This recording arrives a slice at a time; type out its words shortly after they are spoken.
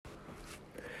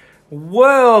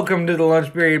Welcome to the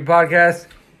Lunch Period Podcast.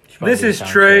 This is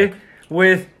Trey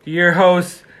with your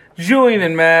hosts, Julian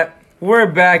and Matt. We're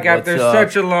back after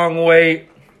such a long wait.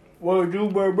 What do,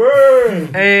 baby?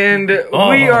 And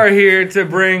we are here to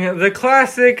bring the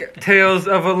classic tales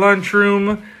of a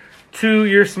lunchroom to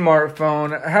your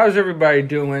smartphone. How's everybody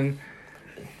doing?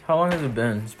 How long has it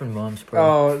been? It's been months,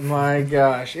 bro. Oh my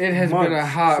gosh. It has been a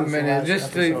hot minute.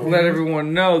 Just to let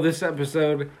everyone know, this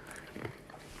episode,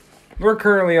 we're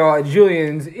currently all at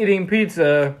Julian's eating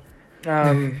pizza,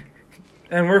 and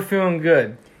we're feeling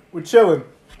good. We're chilling.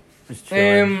 Just chilling.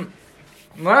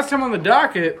 And last time on the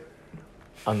docket,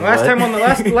 last time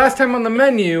on the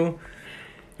menu,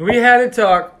 we had to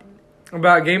talk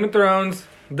about Game of Thrones,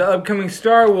 the upcoming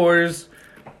Star Wars,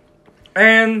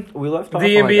 and we left off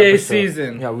the on, NBA episode,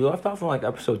 season. Yeah, we left off on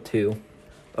episode 2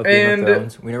 of Game of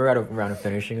Thrones. We never got around to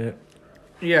finishing it.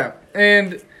 Yeah,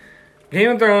 and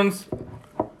Game of Thrones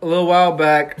a little while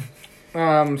back,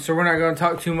 so we're not going to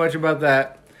talk too much about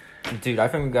that. Dude, I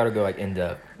think we got to go in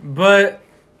depth. But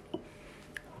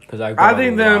I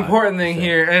think the important thing so.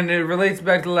 here, and it relates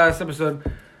back to the last episode,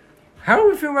 how do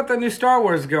we feel about that new Star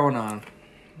Wars going on?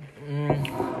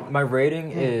 My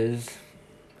rating is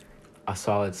a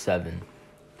solid 7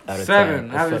 out of 10.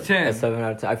 7 out of 10. A 7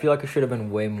 out of 10. I feel like it should have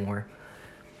been way more.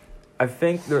 I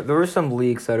think there were some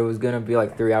leaks that it was going to be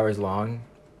 3 hours long,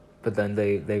 but then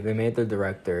they made the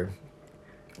director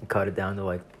cut it down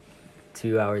to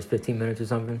 2 hours, 15 minutes or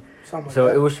something. So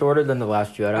it was shorter than The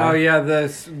Last Jedi. Oh, yeah,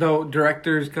 the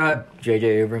director's cut. J.J.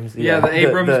 Abrams. Yeah, the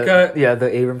Abrams cut. Yeah, the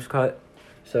Abrams cut.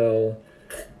 So,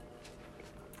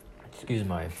 excuse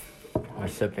my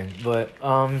sipping. But,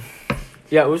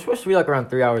 yeah, it was supposed to be around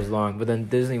 3 hours long, but then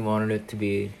Disney wanted it to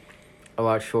be a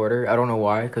lot shorter. I don't know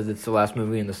why, because it's the last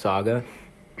movie in the saga.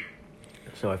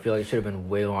 So I feel like it should have been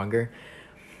way longer.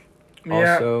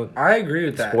 Yeah, also, I agree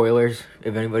with that. Spoilers,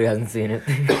 if anybody hasn't seen it.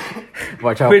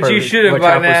 Watch out Which you should have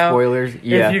by now. Spoilers.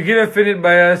 Yeah. If you get offended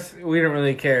by us, we don't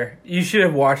really care. You should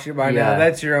have watched it by now.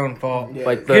 That's your own fault.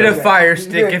 Yeah. Get a Fire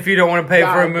Stick if you don't want to pay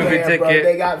for a movie ticket. Bro.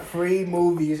 They got free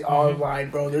movies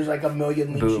online, bro. There's a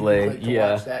million links bootleg, you can click to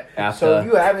watch that. After, so if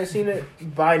you haven't seen it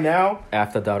by now,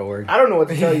 after.org. I don't know what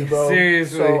to tell you, bro.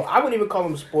 Seriously. So I wouldn't even call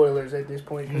them spoilers at this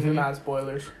point because they're not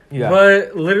spoilers. Yeah.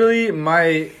 But literally,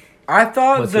 I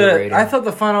thought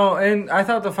the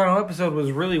final episode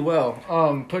was really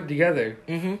well put together.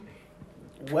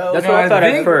 Mm-hmm. Well, that's what I thought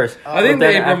at first. I think the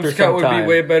Abrams cut would be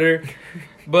way better,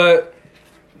 but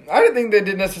I didn't think they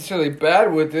did necessarily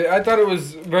bad with it. I thought it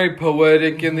was very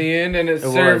poetic in the end, and it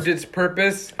served its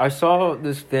purpose. I saw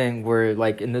this thing where,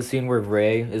 in the scene where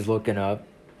Rey is looking up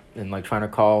and trying to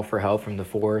call for help from the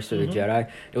Force or the Jedi,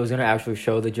 it was gonna actually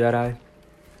show the Jedi.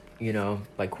 You know,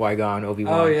 Qui-Gon,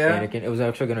 Obi-Wan, Anakin. It was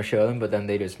actually going to show them, but then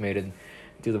they just made it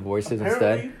do the voices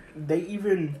instead. They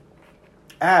even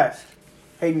asked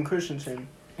Hayden Christensen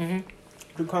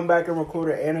to come back and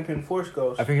record an Anakin Force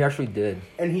Ghost. I think he actually did.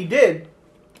 And he did.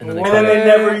 And then they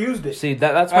never used it. See,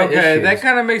 that's my issue. That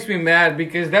kind of makes me mad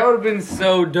because that would have been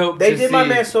so dope They did my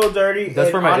man so dirty.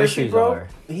 That's where my honestly, issues bro, are.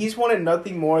 He's wanted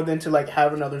nothing more than to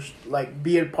have another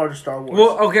be a part of Star Wars.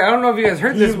 Well, okay, I don't know if you guys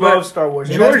heard this, he but loves Star Wars.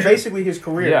 That's basically his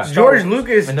career. Yeah. George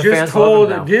Lucas just told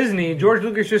Disney.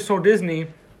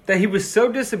 Mm-hmm. That he was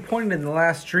so disappointed in the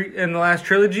last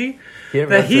trilogy he didn't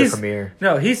that the premiere.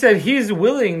 No, he said he's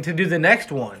willing to do the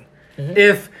next one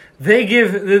if they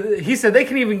he said they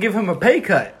can even give him a pay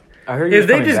cut. I heard if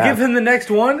they just give him the next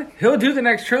one, he'll do the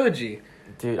next trilogy.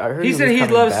 Dude, I heard he said he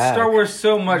loves Star Wars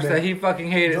so much that he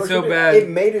fucking hated it so bad. It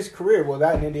made his career. Well,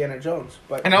 that and Indiana Jones.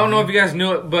 But and I don't know if you guys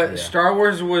knew it, but Star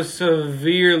Wars was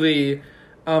severely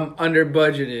under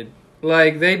budgeted.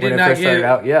 They did not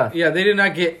get they did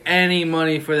not get any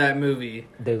money for that movie.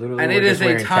 They literally and it is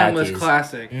a timeless khakis.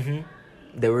 classic.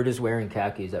 Mm-hmm. They were just wearing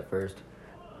khakis at first.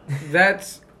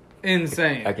 That's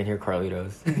insane. I can hear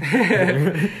Carlitos.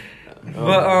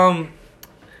 But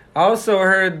I also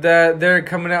heard that they're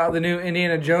coming out with the new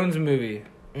Indiana Jones movie.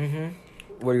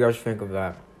 What do you guys think of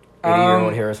that?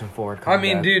 80-year-old Harrison Ford.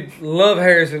 Dude, love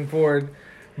Harrison Ford,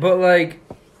 but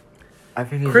I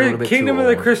think he's a little bit Kingdom too of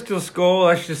the old. Crystal Skull,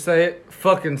 let's just say it,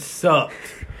 fucking sucked.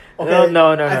 Okay,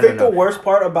 No. I think the worst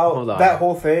part about Hold on. that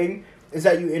whole thing is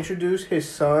that you introduce his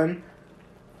son,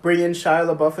 bring in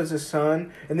Shia LaBeouf as his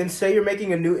son, and then say you're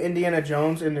making a new Indiana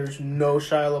Jones and there's no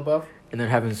Shia LaBeouf. And then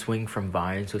have him swing from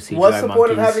vines with CGI What's the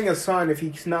point of monkeys. having a son if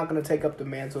he's not going to take up the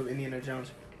mantle of Indiana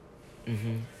Jones?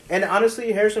 Mm-hmm. And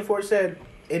honestly, Harrison Ford said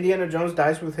Indiana Jones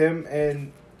dies with him,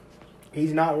 and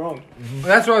he's not wrong. Mm-hmm.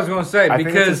 That's what I was going to say. I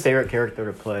because think it's his favorite character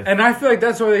to play. And I feel like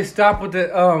that's where they stopped with the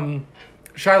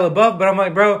Shia LaBeouf. But I'm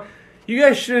like, bro, you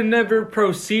guys should have never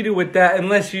proceeded with that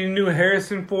unless you knew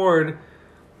Harrison Ford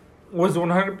was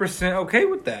 100% okay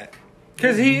with that.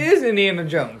 Because he is Indiana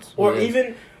Jones. Or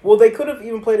even... Well, they could have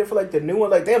even played it for like the new one.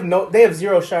 Like they have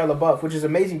zero Shia LaBeouf, which is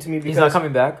amazing to me because he's not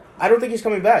coming back. I don't think he's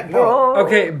coming back. No. Whoa.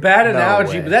 Okay, bad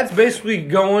analogy, way. but that's basically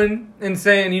going and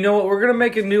saying, you know what, we're gonna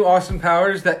make a new Austin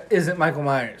Powers that isn't Michael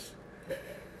Myers.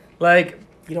 Like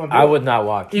You don't. I would not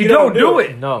watch. you don't do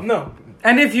it. No.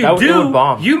 And if you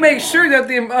do, you make sure that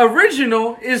the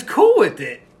original is cool with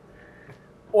it.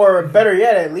 Or better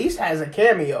yet, at least has a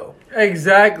cameo.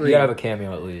 Exactly. You gotta have a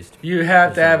cameo at least. You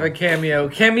have to have a cameo.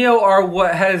 Cameo are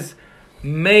what has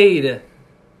made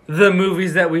the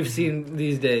movies that we've seen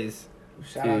these days.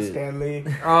 Shout out Stan Lee.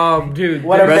 Oh, dude.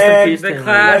 What a man. The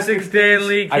classic Stan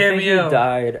Lee cameo. I think he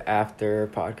died after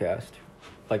podcast.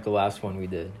 Like the last one we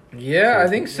did. Yeah, I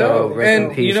think so.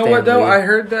 And you know what, though? I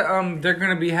heard that they're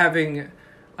going to be having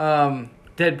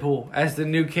Deadpool as the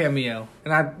new cameo.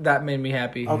 And that made me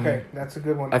happy. Okay, that's a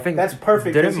good one. I think that's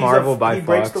perfect. Didn't Marvel buy he Fox?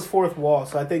 breaks the fourth wall,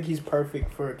 so I think he's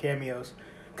perfect for cameos.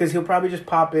 Because he'll probably just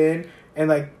pop in and,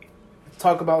 like,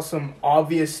 talk about some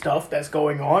obvious stuff that's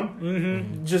going on.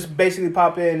 Mm-hmm. Just basically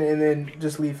pop in and then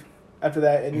just leave after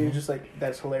that. And you're just like,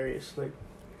 that's hilarious. Like,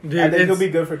 Dude, I think he'll be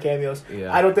good for cameos.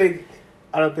 Yeah. I don't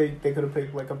think they could have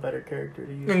picked, like, a better character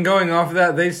to use. And going off of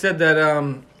that, they said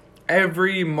that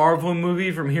every Marvel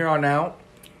movie from here on out,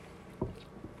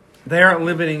 they aren't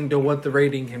limiting to what the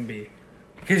rating can be.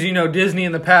 Because, you know, Disney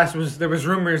in the past, there was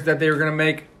rumors that they were going to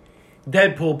make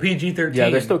Deadpool PG-13. Yeah,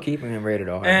 they're still keeping him rated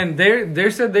R. And they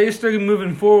said they're still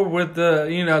moving forward with the,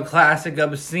 you know, classic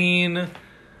obscene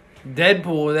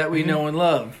Deadpool that we know and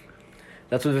love.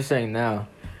 That's what they're saying now.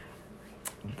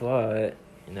 But,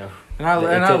 you know... And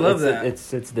I love that.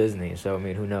 It's Disney, so, I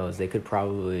mean, who knows? They could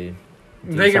probably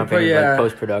do They could something put, like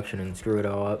post-production and screw it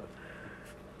all up.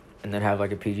 And then have,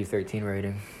 like, a PG-13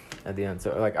 rating at the end.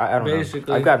 So, like, I don't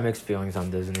know. I've got mixed feelings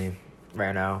on Disney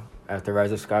right now after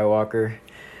Rise of Skywalker.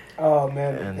 Oh,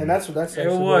 man. And that's actually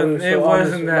it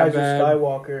wasn't that bad.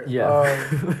 Skywalker.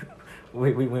 Yeah.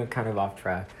 We went kind of off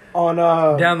track. On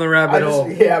down the rabbit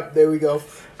hole. Yeah, there we go.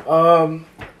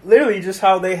 Literally just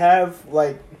how they have,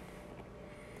 like,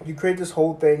 you create this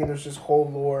whole thing and there's this whole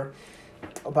lore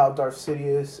about Darth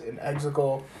Sidious and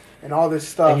Exegol and all this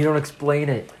stuff. And you don't explain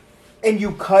it. And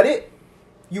you cut it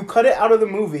out of the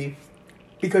movie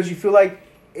because you feel like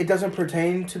it doesn't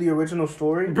pertain to the original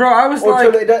story. Bro, I was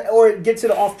or it gets it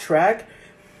off track.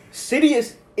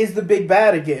 Sidious is the big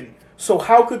bad again. So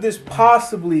how could this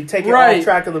possibly take it off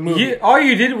track of the movie? All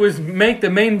you did was make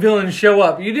the main villain show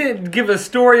up. You didn't give a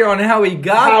story on how he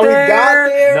got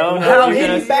there. No, how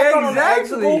he's back on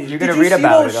Exegol. You're gonna read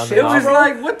about it on the It was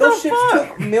like, what the fuck?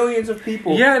 Took millions of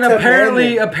people. Yeah, and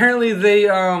apparently they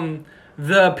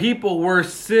the people were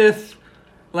Sith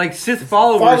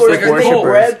followers like a they cult.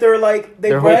 bred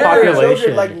their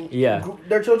population.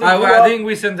 Their children. I think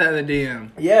we sent that in the DM.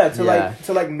 Yeah,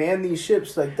 to man these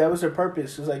ships. Like that was their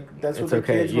purpose. It was like that's what the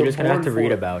kids were You're just gonna have to for.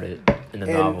 read about it in the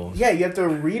novels. Yeah, you have to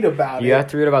read about it. You have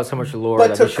to read about so much lore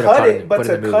but that they should have put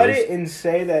in the cut movies. it and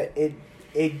say that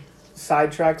it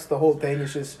sidetracks the whole thing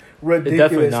is just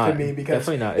ridiculous to me because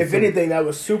if anything that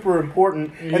was super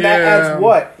important and that adds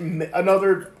what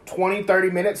another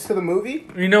 20-30 minutes to the movie.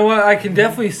 You know what I can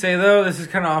definitely say though, this is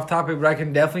kind of off topic, but I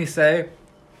can definitely say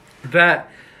that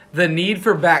the need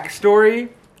for backstory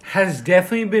has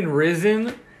definitely been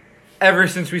risen ever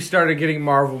since we started getting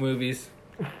Marvel movies.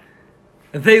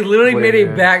 They literally made a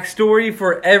backstory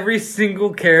for every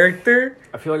single character.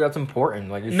 I feel like that's important.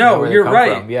 Like, you're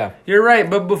right. From. Yeah, you're right.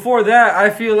 But before that, I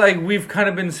feel like we've kind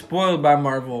of been spoiled by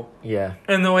Marvel. Yeah,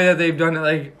 and the way that they've done it,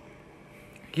 like,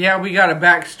 yeah, we got a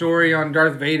backstory on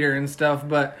Darth Vader and stuff,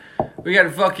 but we got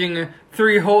fucking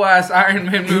 3 whole ass Iron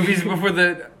Man movies before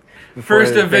the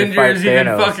first Avengers even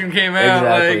fucking came out.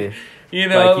 Exactly. Like, you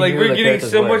know, like we're getting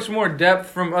so much more depth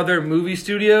from other movie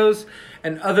studios,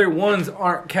 and other ones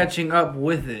aren't catching up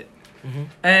with it. Mm-hmm.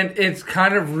 And it's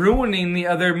kind of ruining the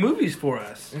other movies for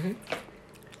us. Mm-hmm.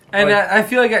 And I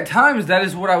feel like at times that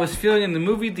is what I was feeling in the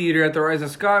movie theater at The Rise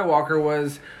of Skywalker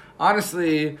was,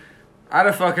 honestly, I'd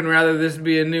have fucking rather this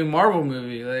be a new Marvel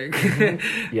movie.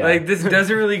 Like, like this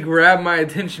doesn't really grab my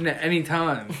attention at any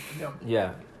time.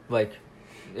 Yeah, like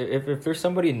if there's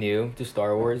somebody new to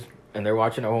Star Wars and they're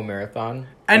watching a whole marathon,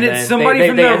 and it's somebody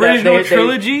from the original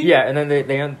trilogy, and then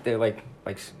they like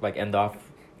end off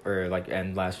or like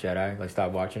end Last Jedi, like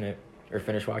stop watching it or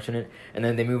finish watching it, and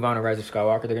then they move on to Rise of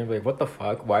Skywalker, they're gonna be like, what the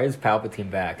fuck? Why is Palpatine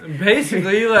back?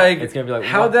 Basically, like, it's gonna be like,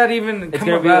 how'd that even it's come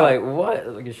gonna about? be like, what?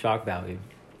 Like a shock value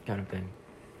kind of thing.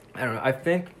 I don't know. I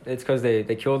think it's because they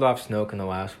killed off Snoke in the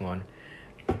last one,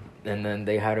 and then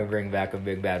they had to bring back a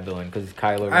big bad villain because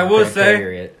Kylo Ren I will say,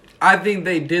 carry it. I think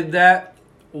they did that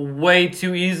way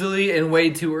too easily and way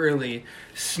too early.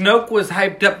 Snoke was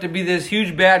hyped up to be this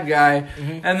huge bad guy,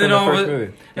 and then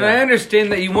and I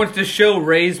understand that he wants to show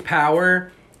Rey's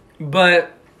power,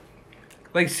 but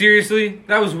like seriously,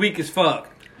 that was weak as fuck.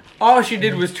 All she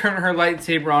did was turn her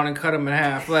lightsaber on and cut him in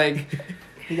half. Like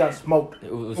he got smoked,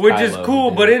 which is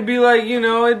cool, but it'd be like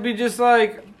it'd be just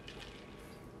like,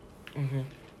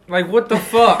 like what the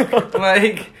fuck,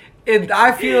 like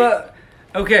I feel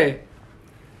okay.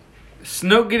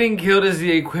 Snoke getting killed is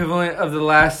the equivalent of the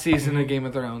last season of Game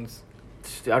of Thrones.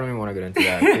 I don't even want to get into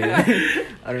that. Dude.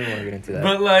 I don't even want to get into that.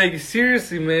 But like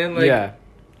seriously, man, like yeah,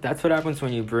 that's what happens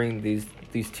when you bring these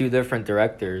two different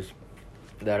directors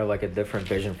that have like a different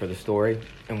vision for the story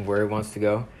and where it wants to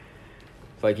go.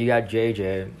 Like you got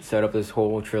JJ set up this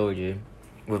whole trilogy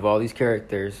with all these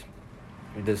characters,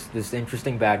 this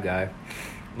interesting bad guy,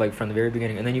 like from the very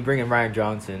beginning, and then you bring in Rian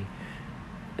Johnson,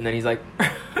 and then he's like,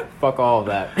 fuck all of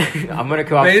that. I'm gonna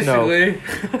kill off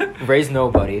Snoke, raise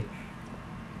nobody,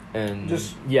 and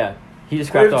he just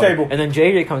scrapped all. And then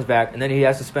JJ comes back, and then he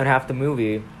has to spend half the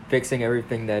movie fixing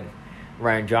everything that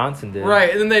Rian Johnson did.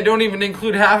 Right, and then they don't even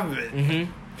include half of it.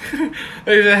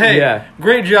 They say, "Hey,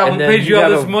 great job. We paid you all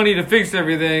this money to fix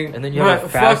everything." And then you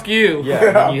have fuck you. Yeah,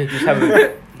 and then you just have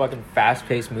a fucking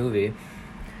fast-paced movie.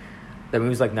 That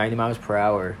movie's like 90 miles per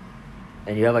hour,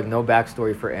 and you have like no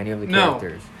backstory for any of the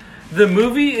characters. The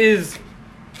movie is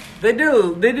they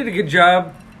did a good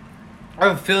job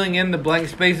of filling in the blank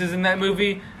spaces in that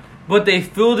movie, but they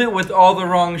filled it with all the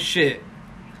wrong shit.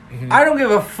 I don't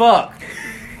give a fuck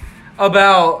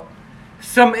about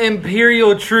some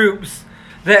Imperial troops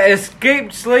that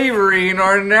escaped slavery and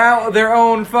are now their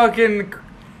own fucking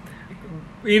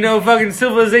fucking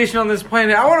civilization on this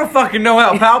planet. I want to fucking know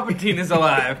how Palpatine is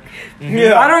alive.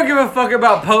 I don't give a fuck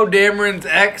about Poe Dameron's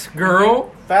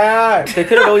ex-girl. Fact. They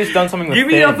could have at least done something with Give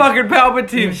me a fucking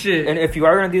Palpatine shit. And if you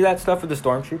are going to do that stuff with the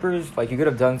Stormtroopers, like, you could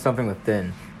have done something with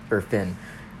Finn.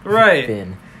 Right.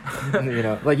 Finn.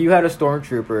 Like, you had a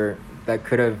Stormtrooper that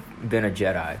could have been a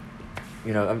Jedi.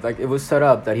 Like, it was set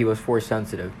up that he was Force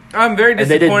sensitive. I'm very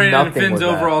disappointed in Finn's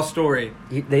overall story.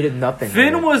 They did nothing.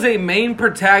 Finn was a main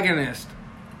protagonist.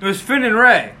 It was Finn and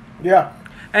Rey. Yeah.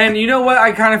 And you know what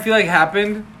I kind of feel like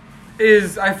happened?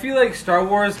 Is I feel like Star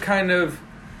Wars kind of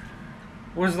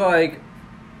was like...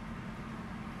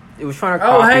 It was trying to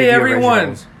copy the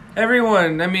originals.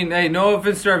 Everyone. I mean, hey, no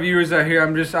offense to our viewers out here.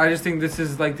 I just think this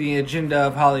is like the agenda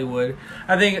of Hollywood.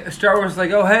 I think Star Wars is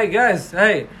like, oh, hey, guys,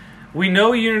 hey... We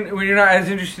know you're not as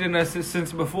interested in us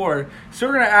since before, so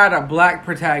we're going to add a black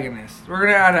protagonist. We're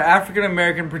going to add an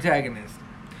African-American protagonist.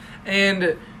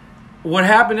 And what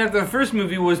happened after the first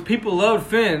movie was people loved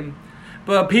Finn,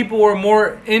 but people were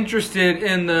more interested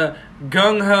in the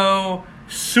gung-ho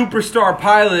superstar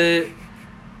pilot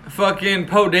fucking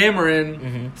Poe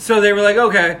Dameron. So they were like,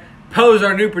 okay, Poe's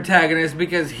our new protagonist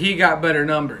because he got better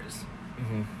numbers.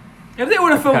 If they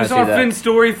would have focused on Finn's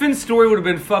story would have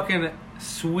been fucking...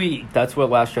 sweet. That's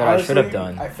what Last Jedi should have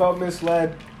done. I felt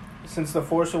misled since The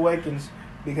Force Awakens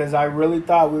because I really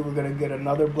thought we were going to get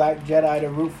another black Jedi to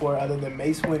root for other than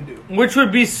Mace Windu. Which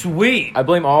would be sweet. I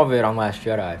blame all of it on Last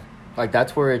Jedi. Like,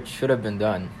 that's where it should have been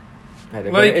done.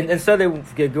 Like, instead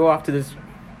they go off to this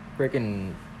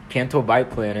freaking Canto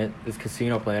Bight planet, this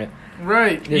casino planet.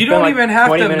 Right. You don't even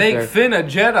have to make Finn a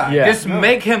Jedi. Yeah. Just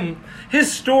make him...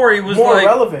 His story was more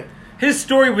relevant. His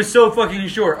story was so fucking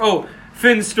short. Oh,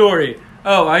 Finn's story.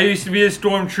 Oh, I used to be a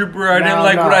stormtrooper. I didn't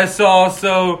like what I saw,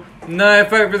 so now I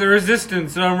fight for the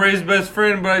Resistance, and I'm Rey's best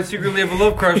friend, but I secretly have a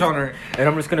love crush on her. And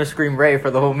I'm just going to scream Rey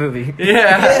for the whole movie.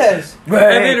 Yeah. Yes. Rey.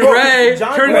 And then Rey,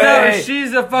 turns out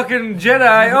she's a fucking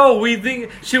Jedi. Oh,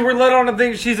 we're led on to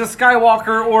think she's a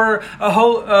Skywalker or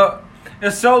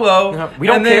a Solo. No, we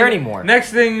don't care anymore.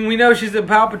 Next thing we know, she's a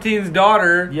Palpatine's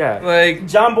daughter. Yeah. Like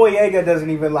John Boyega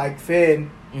doesn't even like Finn.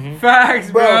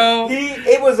 Facts, bro.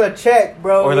 It was a check,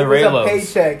 bro. Or the Reylos. It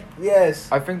was a paycheck.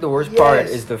 Yes. I think the worst part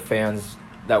is the fans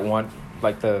that want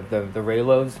like the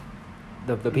Reylos,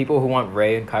 the people who want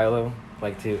Rey and Kylo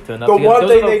like to the one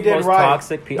thing they did right.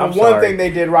 Toxic people. The one thing they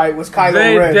did right was Kylo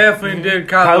Ren. They definitely did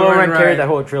Kylo Ren carried that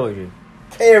whole trilogy.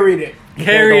 Carried it.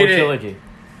 Carried the whole trilogy.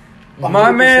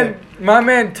 My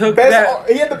man took that.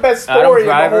 He had the best story in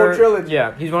the whole trilogy.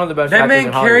 Yeah, he's one of the best. That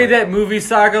man carried that movie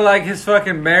saga like his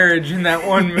fucking marriage in that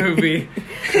one movie.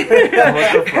 What's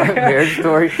the marriage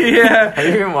story? Yeah. Have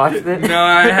you even watched it? No,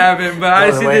 I haven't, but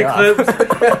I see the clips.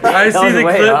 I see the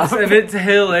clips, and it's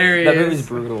hilarious. That movie's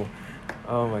brutal.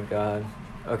 Oh my god.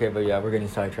 Okay, but yeah, we're getting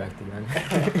sidetracked again.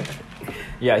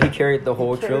 Yeah, he carried the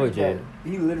whole trilogy.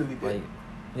 He literally did. Like,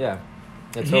 yeah,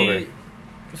 it's over.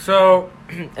 So,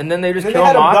 and then they just kill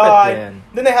him off at the end.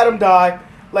 Then they had him die.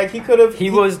 Like, he could have... He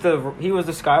was the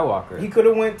Skywalker. He could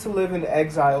have went to live in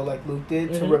exile like Luke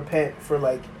did to repent for,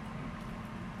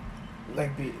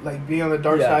 being on the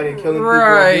dark side and killing people.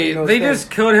 Right. They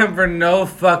just killed him for no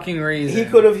fucking reason. He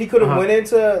could have went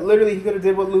into... Literally, he could have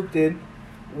did what Luke did.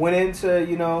 Went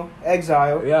into,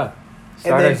 exile. Yeah.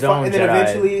 And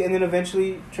then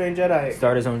eventually train Jedi.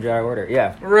 Start his own Jedi Order.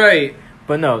 Yeah. Right.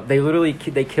 But no, they literally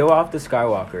they kill off the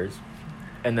Skywalkers,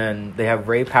 and then they have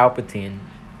Rey Palpatine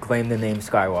claim the name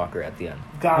Skywalker at the end.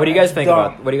 God, what do you guys think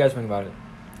about it?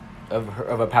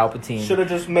 Of a Palpatine should have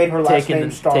just made her last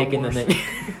name Star Wars. The name.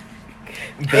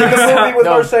 In the movie with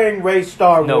her saying Rey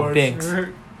Star Wars. No, Binks.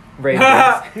 Rey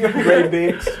Binks. Rey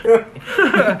Binks.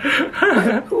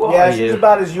 Yeah, she's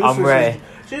about as useless.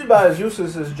 She's about as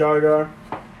useless as Jar Jar.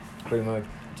 Pretty much.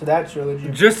 To that trilogy.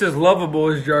 Just as lovable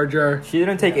as Jar Jar. She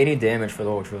didn't take any damage for the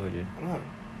whole trilogy.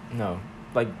 No.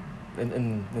 Like,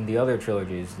 in the other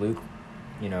trilogies, Luke,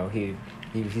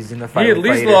 he's in the fight. He at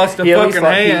least lost a fucking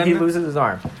hand. He loses his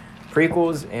arm.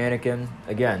 Prequels, Anakin,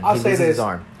 again, he loses his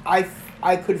arm.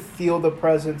 I could feel the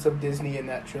presence of Disney in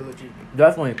that trilogy.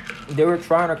 Definitely. They were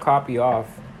trying to copy off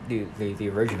the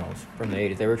originals from the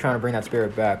 80s. They were trying to bring that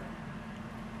spirit back.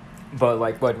 But,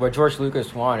 like, what George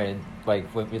Lucas wanted,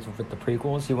 like, with the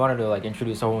prequels, he wanted to, like,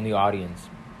 introduce a whole new audience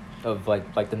of,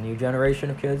 like the new generation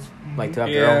of kids, like, to have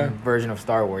their own version of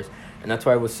Star Wars. And that's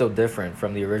why it was so different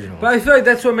from the original. But I feel like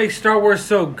that's what makes Star Wars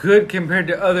so good compared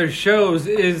to other shows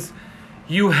is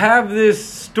you have this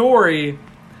story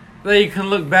that you can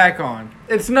look back on.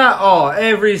 It's not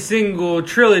every single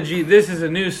trilogy, this is a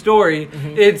new story.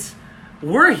 Mm-hmm. It's,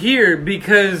 we're here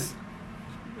because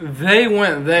they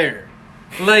went there.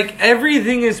 Like,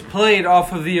 everything is played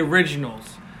off of the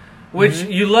originals, which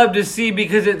you love to see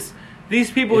because it's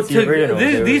these people took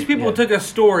a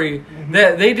story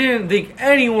that they didn't think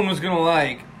anyone was gonna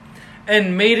like,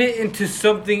 and made it into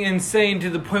something insane to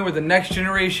the point where the next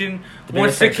generation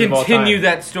wants to continue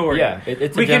that story. Yeah,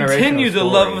 it's we continue the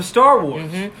love of Star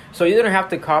Wars. Mm-hmm. So you didn't have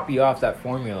to copy off that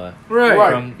formula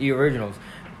from the originals.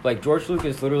 Like, George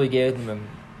Lucas literally gave them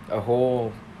a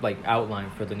whole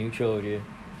outline for the new trilogy.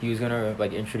 He was gonna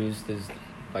introduce this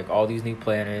all these new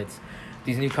planets,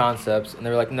 these new concepts, and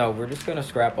they were like, no, we're just gonna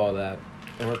scrap all that,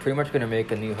 and we're pretty much gonna make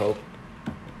A New Hope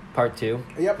Part 2,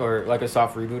 or a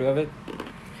soft reboot of it.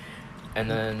 And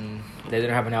then they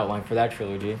didn't have an outline for that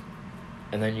trilogy,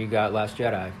 and then you got Last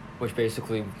Jedi, which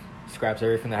basically scraps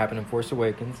everything that happened in Force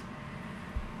Awakens,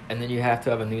 and then you have to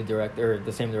have a new director, or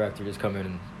the same director, just come in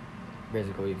and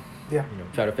basically,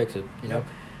 try to fix it. You know.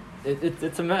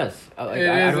 It's a mess.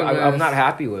 I'm not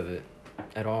happy with it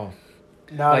at all.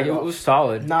 It was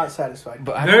solid. Not satisfied.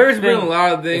 But there's been a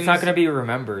lot of things. It's not going to be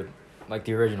remembered like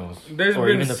the originals. There's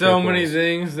been so many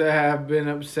things that have been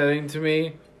upsetting to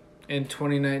me in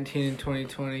 2019 and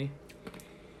 2020.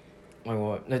 Like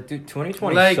what? Dude,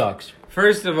 2020 sucks.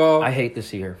 First of all, I hate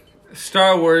this year.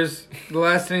 Star Wars. The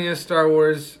last thing is Star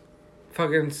Wars.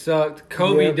 Fucking sucked.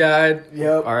 Kobe died.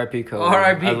 Yep. R.I.P. Kobe.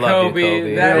 R.I.P.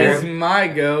 Kobe. That is my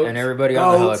goat. And everybody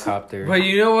on the helicopter. But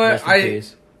you know what?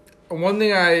 One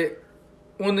thing I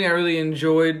really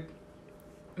enjoyed,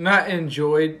 not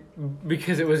enjoyed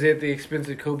because it was at the expense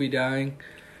of Kobe dying,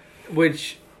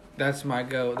 which that's my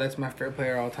goat. That's my favorite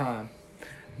player of all time.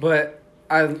 But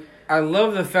I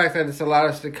love the fact that it's allowed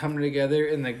us to come together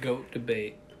in the GOAT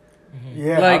debate. Mm-hmm.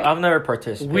 Yeah, I've never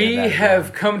participated. We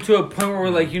have come to a point where we're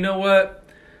like, you know what?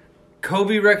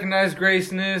 Kobe recognized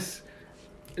greatness.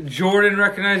 Jordan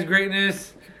recognized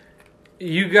greatness.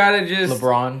 You gotta just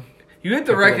LeBron. You have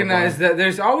to recognize that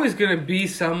there's always gonna be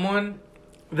someone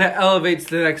that elevates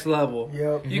to the next level.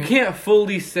 Yep. You can't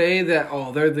fully say that,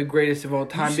 they're the greatest of all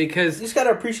time because... You just got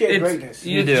to appreciate greatness.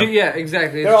 You do. Yeah,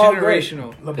 exactly. They're it's all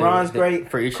generational. Great. LeBron's great.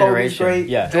 For each Kobe's generation. Great.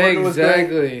 Yeah. Jordan was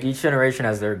great. Each generation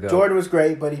has their go. Jordan was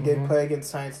great, but he did play against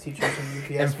science teachers and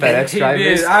UPS. And FedEx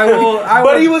drivers.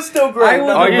 But he was still great.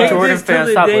 All you Jordan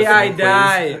fans, stop listening, I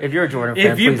die. If you're a Jordan fan,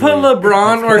 if you put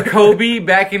LeBron or Kobe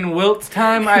back in Wilt's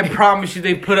time, I promise you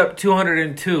they put up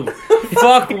 202.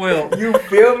 Fuck Wilt. You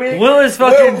feel me? Wilt is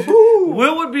fucking...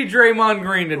 Wilt would be Draymond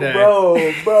Green today. Bro.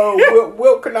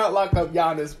 Wilt could not lock up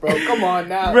Giannis, bro. Come on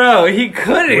now. Bro, he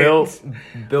couldn't.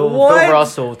 Bill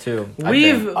Russell, too.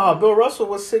 Bill Russell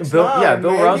was 6'9". Yeah,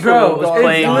 Bill Russell was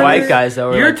playing white guys that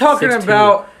were You're talking 6'2".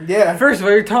 about... Yeah. First of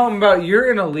all, you're talking about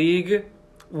you're in a league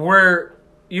where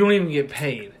you don't even get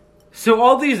paid. So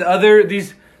all these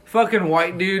fucking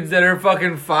white dudes that are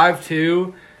fucking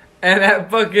 5'2", and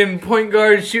at fucking point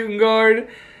guard, shooting guard,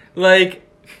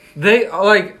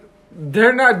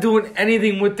 they're not doing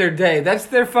anything with their day. That's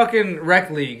their fucking rec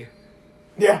league.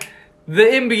 Yeah. The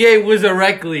NBA was a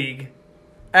rec league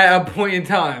at a point in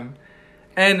time.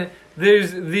 And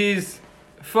there's these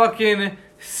fucking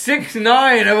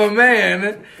 6'9" of a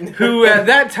man who at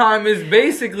that time is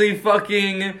basically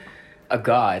fucking a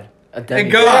god. A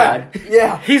god.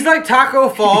 Yeah. He's like Taco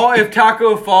Fall if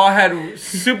Taco Fall had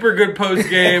super good post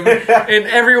game and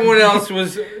everyone else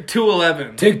was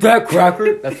 2'11". Take that,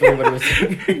 Cracker. That's what he was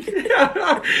saying.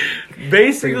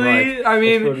 Basically, I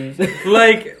mean,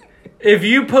 like, if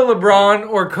you put LeBron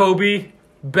or Kobe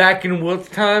back in Wilt's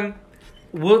time,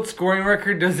 Wilt's scoring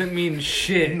record doesn't mean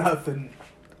shit. Nothing.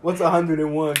 What's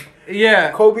 101?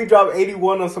 Yeah. Kobe dropped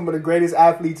 81 on some of the greatest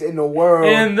athletes in the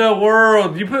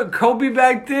world. You put Kobe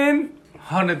back then,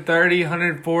 130,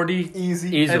 140.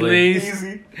 Easy. At least.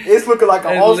 Easy. It's looking like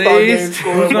an all-star game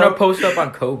score. Who's going to post up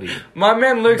on Kobe? My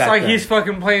man looks like he's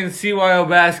fucking playing CYO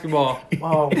basketball.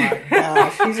 Oh, my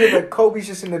gosh. Kobe's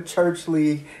just in the church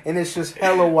league, and it's just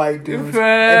hella white dudes.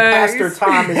 Facts. And Pastor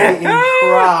Tom is getting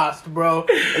crossed, bro.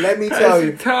 And let me tell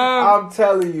you. I'm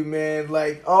telling you, man.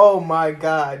 Like, oh, my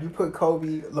God. You put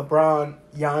Kobe, LeBron,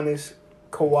 Giannis,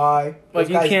 Kawhi. Like,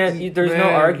 you can't, there's no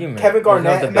argument. Kevin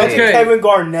Garnett. Imagine Kevin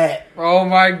Garnett. Oh,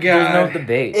 my God. There's no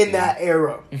debate. In that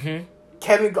era. Mm-hmm.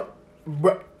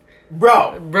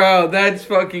 Bro, that's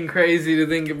fucking crazy to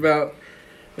think about.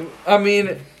 I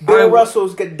mean, Bill Russell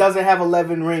doesn't have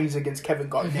 11 rings against Kevin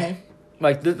Garnett. Mm-hmm.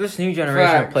 Like, this new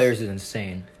generation of players is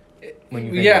insane. When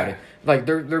you think about it. Like,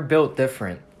 they're built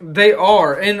different. They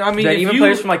are. And, I mean, even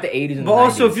players from, like, the 80s and the 90s. But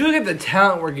also, if you look at the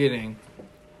talent we're getting,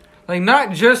 like,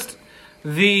 not just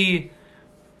I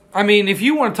mean, if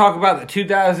you want to talk about the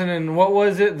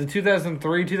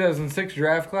 2003, 2006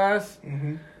 draft class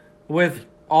with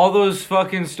all those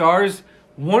fucking stars,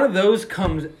 one of those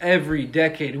comes every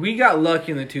decade. We got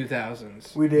lucky in the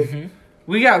 2000s. We did. Mm-hmm.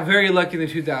 We got very lucky in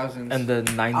the 2000s. And the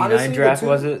 99 draft,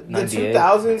 was it? 98? The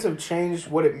 2000s have changed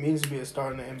what it means to be a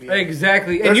star in the NBA.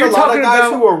 Exactly. And you're talking about a lot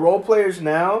of guys who are role players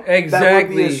now that would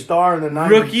be a star in the 90s.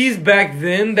 Rookies back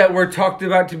then that were talked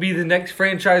about to be the next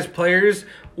franchise players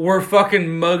were fucking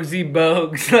Muggsy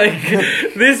Bogues.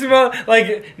 Like,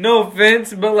 like, no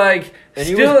offense, but, like,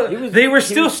 they were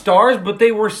still stars, but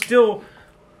they were still...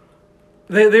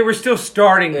 They were still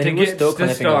starting to get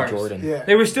to stars. Yeah.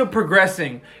 They were still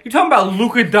progressing. You're talking about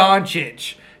Luka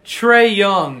Doncic, Trae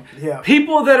Young,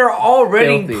 people that are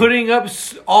already putting up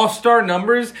all-star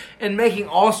numbers and making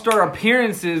all-star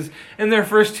appearances in their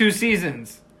first 2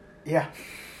 seasons. Yeah.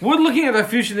 We're looking at the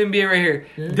future of the NBA right here.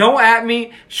 Yeah. Don't at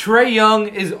me. Trae Young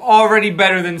is already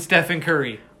better than Stephen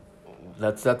Curry.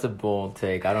 That's a bold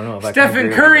take. I don't know if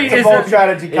Stephen Curry is a bold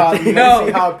strategy. No,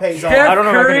 see how it pays off. Steph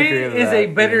Curry is a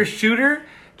better shooter.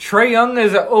 Trae Young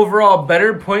is an overall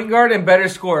better point guard and better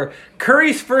scorer.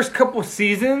 Curry's first couple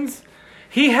seasons,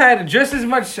 he had just as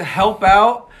much help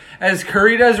out as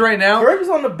Curry does right now. Curry was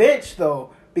on the bench though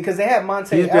because they had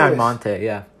Monte. He was behind Monte,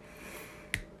 yeah.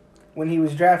 When he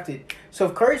was drafted. So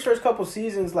if Curry's first couple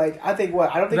seasons, like I think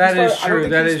that is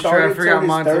true. I forgot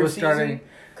Monte was starting.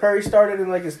 Curry started in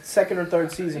like his second or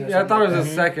third season. I thought it was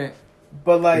his second.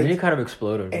 But like, and he kind of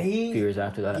exploded a few years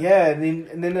after that. Yeah,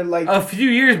 and then like a few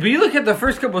years. But you look at the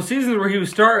first couple of seasons where he was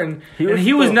starting,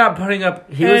 he was not putting up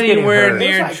anywhere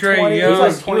near Trae Young.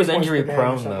 He was injury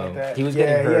prone though. Like he was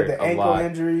getting hurt. He had the ankle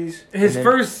injuries. His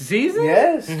first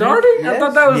season, starting. I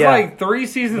thought that was like 3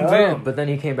 seasons in. But then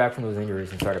he came back from those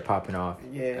injuries and started popping off.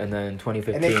 Yeah, and then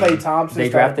 2015, and then Klay Thompson. They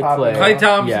drafted Klay. Klay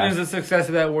Thompson is the success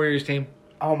of that Warriors team.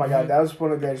 Oh my God, that was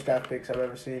one of the greatest draft picks I've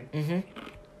ever seen. Mm-hmm.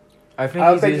 I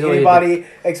don't think anybody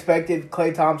expected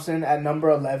Klay Thompson at number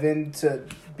 11 to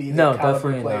be the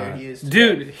caliber player he is today.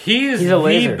 Dude, he is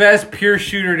the best pure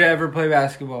shooter to ever play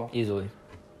basketball. Easily.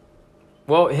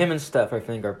 Well, him and Steph, I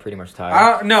think, are pretty much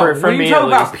tied. When you talk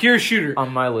about pure shooter,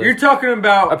 on my list, you're talking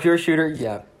about a pure shooter.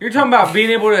 Yeah, you're talking about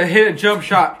being able to hit a jump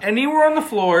shot anywhere on the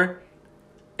floor,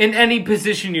 in any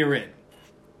position you're in.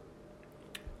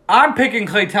 I'm picking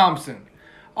Klay Thompson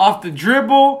off the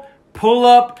dribble, pull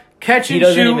up. Catch and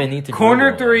shoot,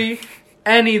 corner three,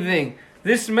 anything.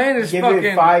 This man is fucking... Give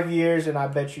it 5 years and I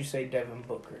bet you say Devin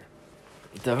Booker.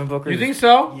 Devin Booker? You think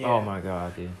so? Yeah. Oh my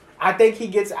God, dude. I think he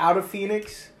gets out of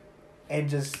Phoenix and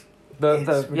just...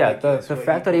 The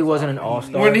fact that he wasn't an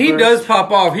all-star. When he does pop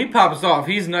off, he pops off.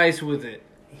 He's nice with it.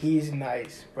 He's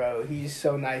nice, bro. He's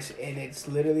so nice. And it's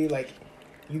literally like,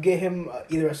 you get him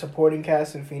either a supporting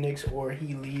cast in Phoenix or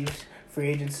he leaves free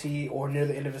agency or near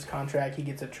the end of his contract, he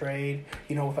gets a trade,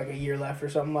 with like a year left or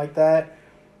something like that.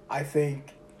 I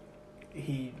think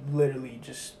he literally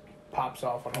just pops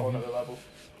off on a whole other level.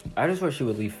 I just wish he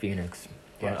would leave Phoenix.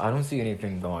 But I don't see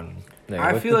anything going there.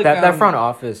 I feel like that front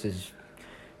office is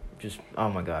just, oh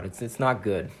my God, it's not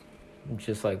good.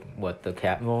 Just like the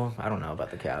Cavs. Well, I don't know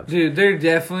about the Cavs. Dude, they're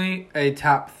definitely a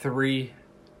top 3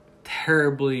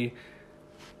 terribly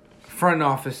front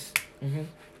office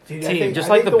Dude, just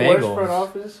like the Bengals. Worst front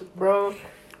office, bro.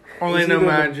 Only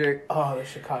Magic. The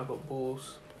Chicago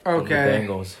Bulls. Okay.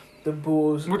 The Bengals. The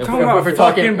Bulls. We're talking about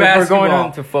fucking basketball. We're going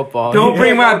on to football. Don't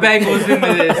bring my Bengals into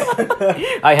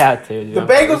this. I had to. Dude. The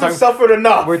Bengals have suffered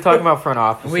enough. We're talking about front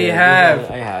office. We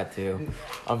have. I had to.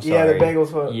 I'm sorry. Yeah, the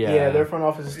Bengals. Yeah, their front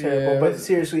office is terrible. Yeah. But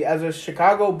seriously, as a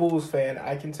Chicago Bulls fan,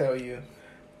 I can tell you,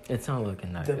 it's not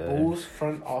looking that good. The Bulls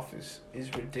front office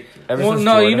is ridiculous. Well,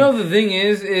 no, Jordan, you know the thing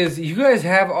is you guys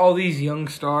have all these young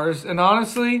stars, and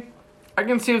honestly, I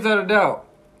can say without a doubt,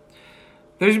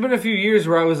 there's been a few years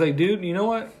where I was like, dude, you know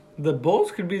what? The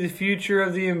Bulls could be the future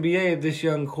of the NBA if this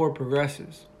young core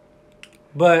progresses.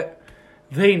 But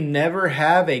they never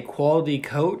have a quality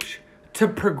coach to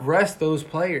progress those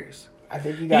players. I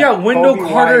think you got Wendell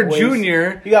Carter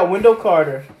Jr. You got Wendell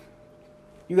Carter.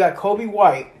 You got Kobe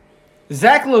White.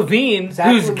 Zach LaVine,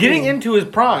 who's getting into his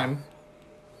prime.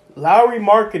 Lauri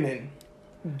Markkanen.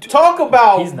 Talk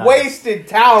about wasted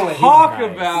talent. Talk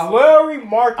about Lauri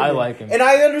Markkanen. I like him. And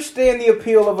I understand the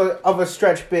appeal of a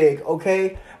stretch big,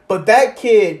 okay? But that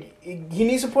kid, he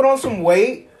needs to put on some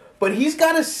weight, but he's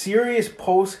got a serious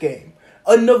post game.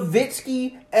 A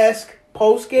Nowitzki-esque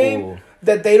post game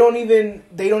that they don't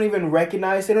even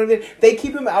recognize. They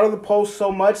keep him out of the post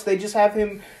so much. They just have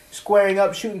him squaring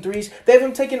up, shooting threes. They have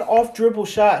him taking off dribble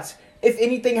shots. If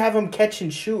anything, have him catch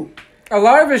and shoot. A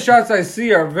lot of his shots I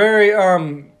see are very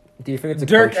do you think it's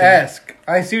Dirk-esque.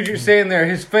 I see what you're saying there.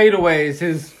 His fadeaways,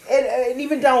 his and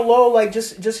even down low, like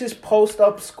just his post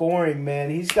up scoring,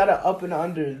 man. He's got an up and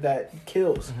under that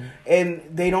kills, and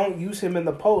they don't use him in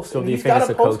the post. So do you think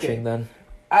it's coaching then?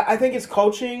 I think it's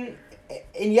coaching,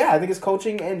 and I think it's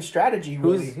coaching and strategy.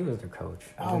 Really. Who was their coach?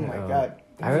 Oh my god,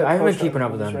 I haven't been keeping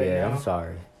up with NBA. I'm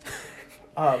sorry.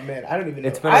 Oh man, I don't even know.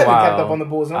 It's been I haven't while. kept up on the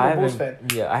Bulls. I'm a Bulls fan.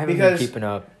 Yeah, I haven't been keeping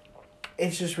up.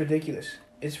 It's just ridiculous.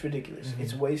 It's ridiculous.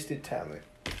 It's wasted talent.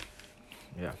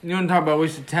 Yeah. You want to talk about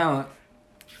wasted talent?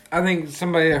 I think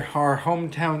somebody, our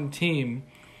hometown team,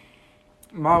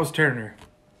 Miles Turner.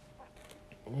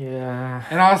 Yeah.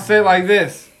 And I'll say it like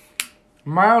this.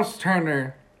 Miles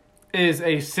Turner is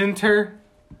a center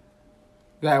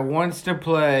that wants to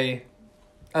play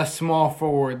a small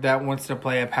forward that wants to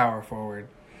play a power forward.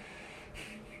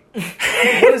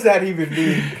 What does that even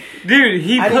mean? Dude,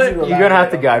 you're going to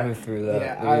have to guide me through that.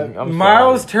 Yeah,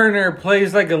 Miles Turner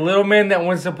plays like a little man that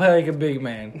wants to play like a big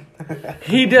man.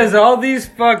 He does all these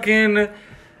fucking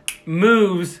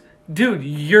moves. Dude,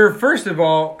 you're, first of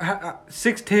all,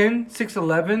 6'10",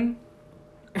 6'11",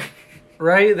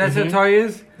 right? That's how tall he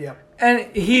is? Yeah.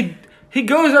 And he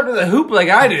goes up to the hoop like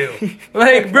I do.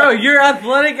 Like, bro, you're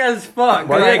athletic as fuck.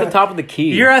 Right at the top of the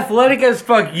key. You're athletic as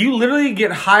fuck. You literally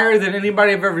get higher than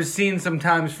anybody I've ever seen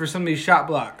sometimes for some of these shot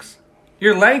blocks.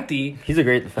 You're lengthy. He's a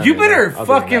great defender. You better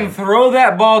fucking throw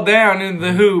that ball down into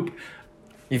the hoop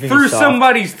through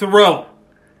somebody's throat.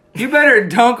 You better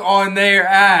dunk on their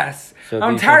ass. So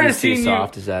I'm tired of seeing you.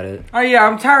 Soft, is that it? Oh yeah,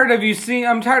 I'm tired of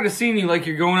seeing you like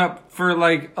you're going up for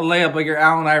like a layup like you're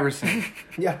Allen Iverson.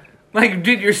 Yeah. Like,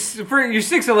 dude, you're 6'11",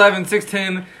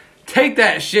 6'10". Take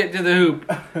that shit to the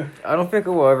hoop. I don't think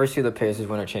we'll ever see the Pacers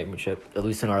win a championship, at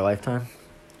least in our lifetime.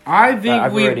 I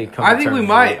think we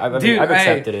might. I've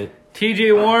accepted it.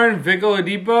 T.J. Warren, Vic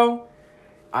Oladipo.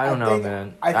 I don't know,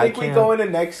 man. I think we go into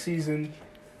next season,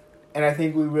 and I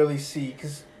think we really see,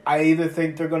 because I either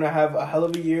think they're going to have a hell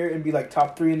of a year and be like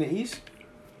top 3 in the East,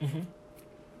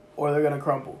 or they're going to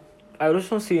crumble. I just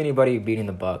don't see anybody beating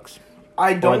the Bucks.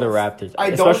 Or the Raptors.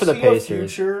 I don't see the Pacers. A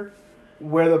future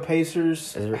where the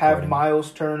Pacers have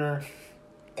Miles Turner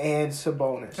and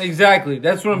Sabonis. Exactly.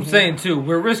 That's what I'm saying, too.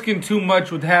 We're risking too much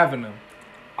with having them.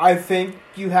 I think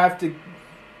you have to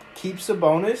keep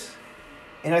Sabonis,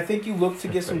 and I think you look to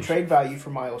get some trade value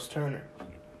for Miles Turner.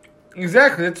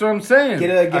 Exactly. That's what I'm saying.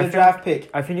 Get a draft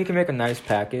pick. I think you can make a nice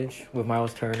package with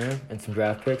Miles Turner and some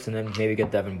draft picks, and then maybe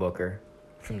get Devin Booker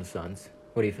from the Suns.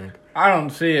 What do you think? I don't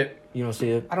see it. You don't see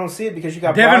it? I don't see it because you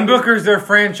got Devin Booker's their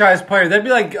franchise player. That'd be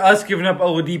like us giving up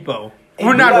Oladipo.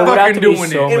 We're not fucking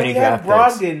doing it. And we have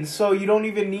Brogdon, so you don't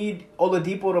even need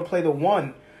Oladipo to play the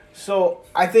 1. So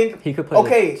I think he could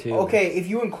play the 2. Okay, if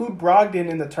you include Brogdon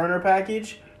in the Turner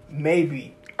package,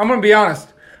 maybe. I'm gonna be honest.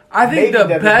 I think the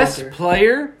best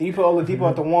player. You put Oladipo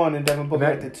at the 1 and Devin Booker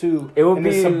at the 2. It would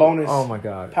be Sabonis. Oh my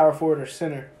god, power forward or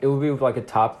center. It would be like a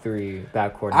top 3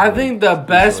 backcourt. I think the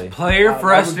best player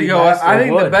for us to go. I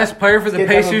think the best player for the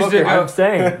Pacers to go. I'm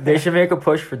saying they should make a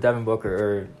push for Devin Booker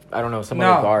or I don't know some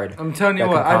other guard. I'm telling you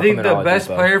what. I think the best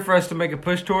player for us to make a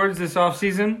push towards this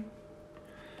offseason,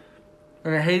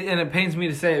 and it pains me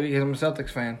to say it because I'm a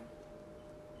Celtics fan.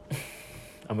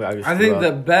 I think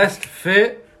the best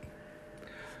fit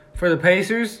for the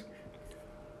Pacers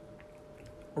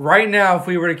right now, if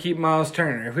we were to keep Miles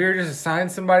Turner, if we were just to sign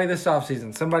somebody this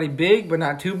offseason, somebody big but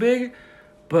not too big,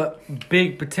 but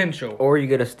big potential. Or you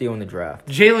get a steal in the draft.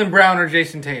 Jaylen Brown or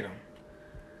Jason Tatum.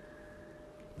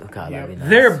 Oh, God, that'd be nice.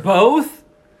 They're both.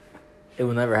 It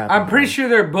will never happen. I'm pretty sure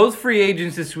they're both free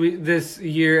agents this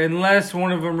year, unless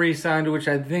one of them re-signed, which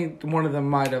I think one of them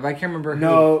might have. I can't remember who.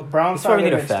 No, Brown signed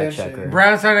an extension.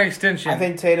 Brown signed an extension. I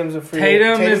think Tatum's a free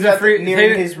agent. Tatum's is a free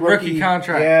near his rookie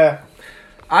contract. Yeah.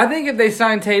 I think if they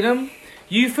sign Tatum,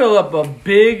 you fill up a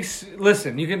big...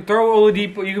 Listen, you can throw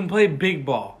Oladipo. You can play big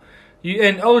ball.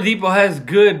 And Oladipo has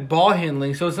good ball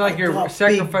handling, so it's not like you're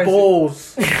sacrificing... Big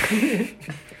balls.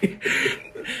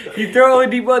 You throw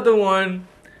Oladipo at the 1...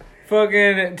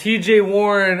 Fucking TJ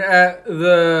Warren at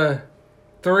the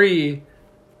 3.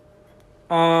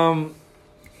 And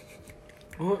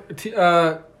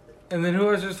then who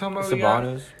was just talking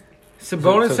about?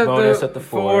 Sabonis at the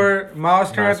 4.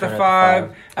 Miles Turner at the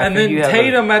 5. And then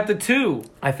Tatum at the 2.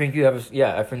 I think you have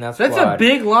I think that's a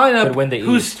big lineup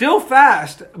who's still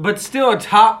fast, but still a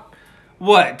top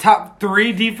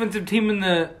 3 defensive team in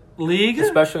the league?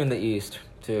 Especially in the East,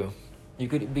 too. You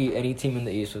could be any team in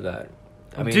the East with that.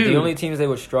 I mean, the only teams they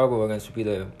would struggle against would be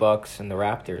the Bucks and the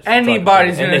Raptors.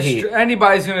 Anybody's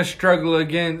gonna struggle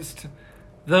against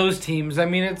those teams. I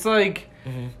mean, it's like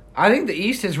I think the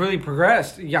East has really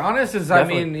progressed. Giannis is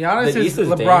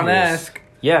LeBron-esque.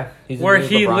 Yeah, where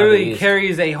he literally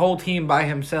carries a whole team by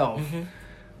himself. Mm-hmm.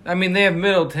 I mean, they have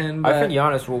Middleton. But I think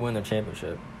Giannis will win the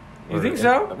championship. You think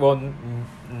so? Well,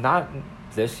 not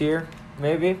this year,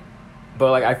 maybe,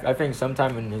 but like I think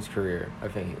sometime in his career, I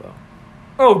think he will.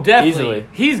 Oh, definitely. Easily.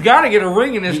 He's got to get a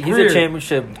ring in his career. He's a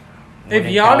championship. If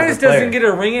Giannis doesn't get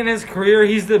a ring in his career,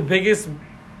 he's the biggest.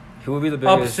 He would be the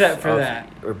biggest upset for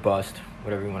that or bust,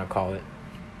 whatever you want to call it.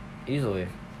 Easily.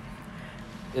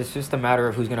 It's just a matter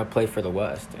of who's going to play for the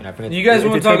West, and I think you guys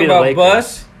want to talk about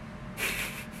bust?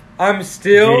 I'm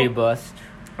still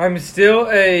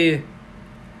a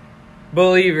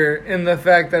believer in the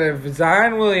fact that if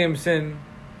Zion Williamson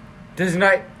does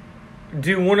not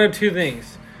do one of two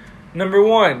things. Number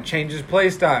 1, change his play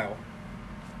style.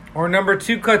 Or number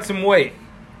 2, cut some weight.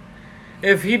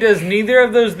 If he does neither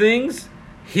of those things,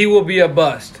 he will be a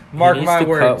bust. Mark my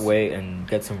words. Cut weight and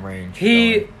get some range.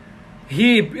 He's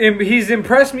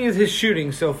impressed me with his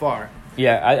shooting so far.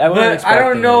 Yeah, I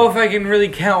don't know if I can really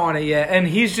count on it yet. And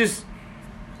he's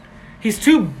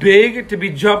too big to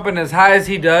be jumping as high as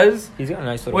he does. He's got a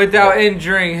nice little without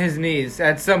injuring his knees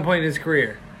at some point in his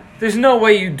career. There's no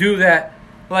way you do that.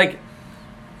 Like,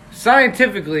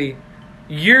 scientifically,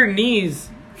 your knees,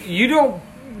 you don't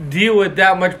deal with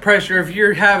that much pressure if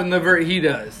you're having the vert he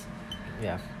does.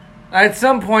 Yeah. At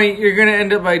some point, you're going to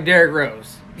end up like Derrick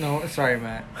Rose. No, sorry,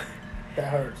 Matt. That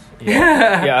hurts.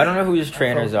 Yeah, I don't know who his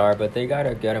trainers are, but they got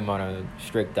to get him on a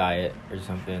strict diet or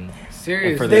something.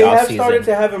 Seriously. They have started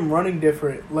to have him running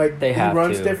different. Like, he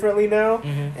runs differently now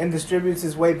and distributes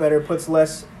his weight better, puts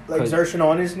less exertion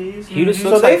on his knees.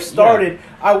 So they've started. Yeah.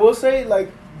 I will say,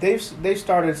 like, They've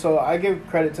started, so I give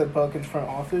credit to the Pelicans front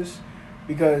office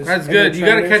because that's good. You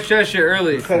got to catch that shit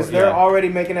early because they're already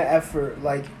making an effort,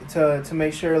 like to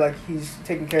make sure like he's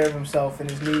taking care of himself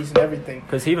and his knees and everything.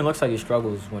 Because he even looks like he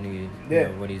struggles when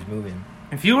when he's moving.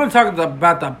 If you want to talk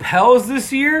about the Pels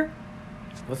this year,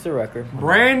 what's the record?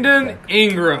 Brandon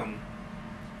Ingram,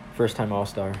 first-time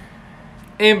All-Star,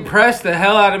 impressed the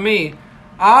hell out of me.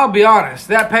 I'll be honest,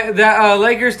 that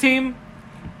Lakers team.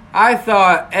 I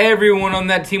thought everyone on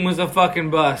that team was a fucking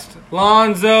bust.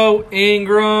 Lonzo,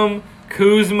 Ingram,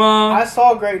 Kuzma. I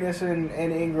saw greatness in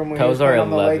Ingram when he was on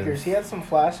the Lakers. He had some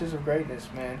flashes of greatness,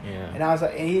 man. Yeah. And I was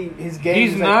like, his game.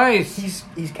 He's nice. He's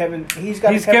Kevin. He's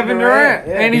Kevin Durant,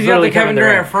 yeah. And he's got the Kevin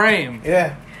Durant frame.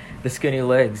 Yeah. The skinny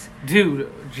legs,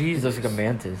 dude. Jesus, he looks like a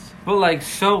mantis, but like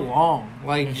so long.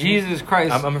 Like Jesus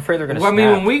Christ. I'm afraid they're gonna. I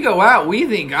mean, when we go out, we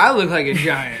think I look like a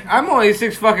giant. I'm only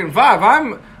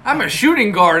 6'5". I'm a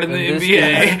shooting guard in the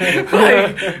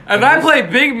NBA. And I play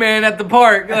big man at the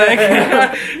park. Like,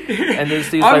 and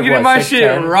I'm getting my 6'10"?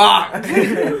 Shit rocked.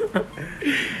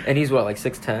 And he's what, like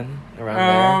 6'10",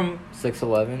 around there,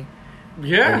 6'11".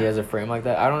 Yeah. And he has a frame like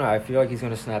that. I don't know. I feel like he's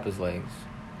gonna snap his legs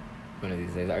one of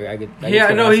these days. He's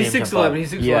 6'11".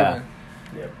 He's 6'11". Yeah.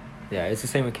 Yeah, it's the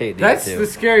same with KD. That's the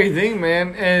scary thing,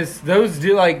 man, is those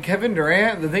like Kevin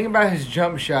Durant, the thing about his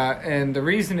jump shot and the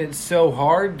reason it's so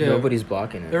hard to... Nobody's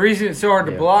blocking it. The reason it's so hard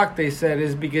to block, they said,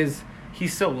 is because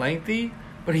he's so lengthy,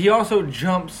 but he also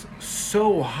jumps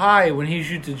so high when he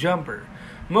shoots a jumper.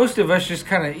 Most of us just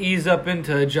kind of ease up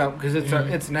into a jump because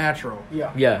it's natural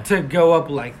to go up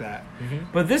like that.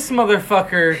 Mm-hmm. But this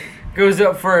motherfucker goes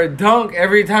up for a dunk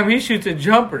every time he shoots a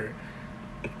jumper.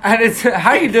 And it's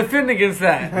how you defend against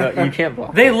that? No, you can't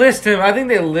block. They list him. I think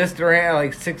they list Durant at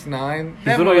like 6'9".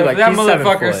 He's literally like that he's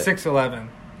motherfucker's 6'11".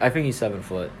 I think he's 7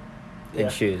 foot in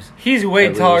shoes. He's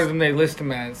way taller than they list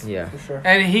him as. Yeah, for sure.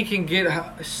 And he can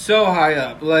get so high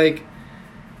up, like,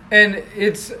 and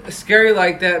it's scary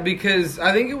like that because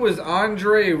I think it was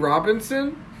Andre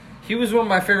Robinson. He was one of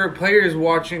my favorite players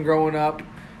watching growing up.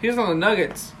 He was on the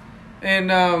Nuggets,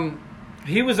 and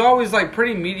he was always like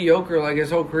pretty mediocre, like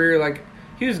his whole career. Like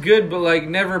he was good, but like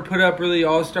never put up really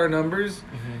all-star numbers,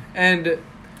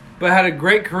 but had a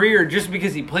great career just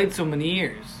because he played so many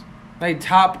years, like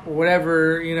top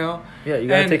whatever, you know. Yeah, you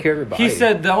gotta take care of your body. He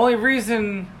said the only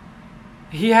reason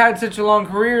he had such a long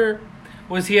career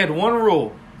was he had one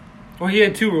rule, or he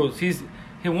had two rules. His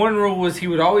one rule was he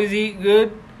would always eat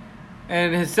good,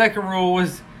 and his second rule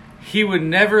was he would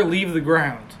never leave the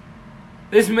ground.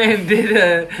 This man did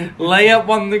a layup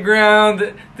on the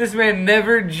ground. This man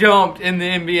never jumped in the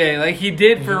NBA. Like, he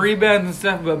did for rebounds and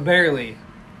stuff, but barely.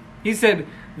 He said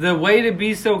the way to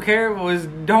be so careful is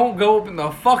don't go up in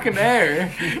the fucking air.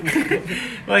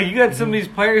 Like, you got some of these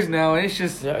players now, and it's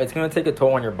just... Yeah, it's going to take a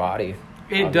toll on your body.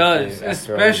 It does,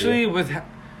 especially with...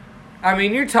 I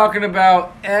mean, you're talking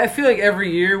about... I feel like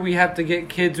every year we have to get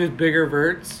kids with bigger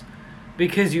verts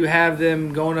because you have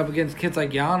them going up against kids like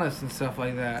Giannis and stuff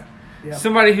like that. Yeah.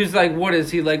 Somebody who's like, what is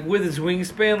he, like with his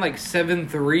wingspan, like 7'3",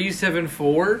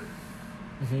 7'4"?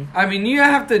 I mean, you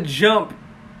have to jump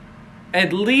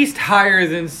at least higher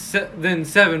than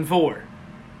 7'4".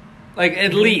 Like,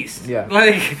 at least. Yeah.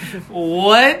 Like,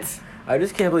 what? I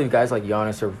just can't believe guys like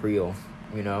Giannis are real,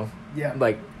 you know? Yeah.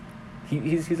 Like,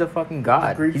 he's a fucking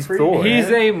god. He's freak, Thor. He's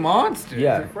a monster.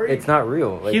 Yeah, it's not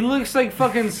real. Like, he looks like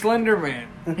fucking Slender Man.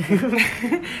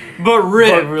 But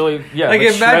ripped. But really, yeah. Like,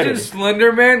 imagine shredded.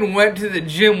 Slender Man went to the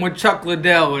gym with Chuck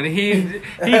Liddell and he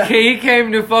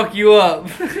came to fuck you up.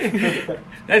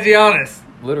 That's Giannis.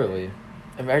 Literally.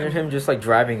 Imagine him just like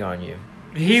driving on you.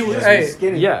 He was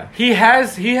skinny. Yeah. He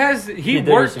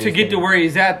worked to get to where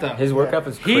he's at though. His workup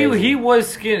is crazy. He was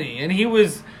skinny and he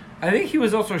was. I think he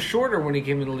was also shorter when he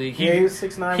came in the league. He was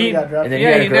 6'9" when he got drafted.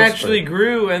 He naturally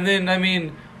grew, and then, I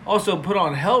mean, also put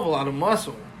on a hell of a lot of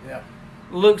muscle. Yeah.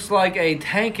 Looks like a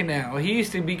tank now. He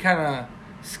used to be kind of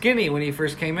skinny when he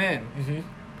first came in.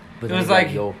 But it was like,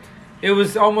 it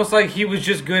was almost like he was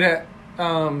just good at,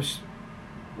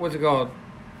 what's it called?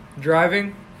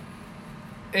 Driving.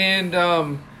 And,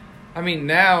 I mean,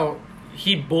 now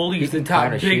he bullies the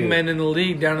top big men in the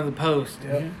league down to the post.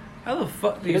 Yep. How the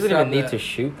fuck do he you doesn't even need to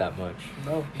shoot that much.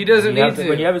 No. He doesn't need to.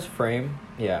 When you have his frame,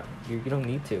 yeah, you don't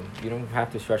need to. You don't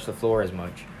have to stretch the floor as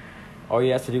much. All he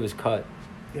has to do is cut.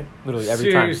 Yep. Literally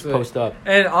every time, post up.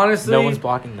 And honestly, no one's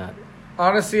blocking that.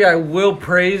 Honestly, I will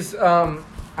praise.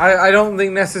 I don't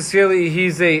think necessarily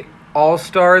he's a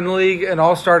all-star in the league. An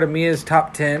all-star to me is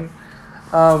top 10.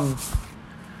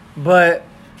 But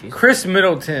Chris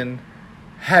Middleton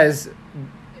has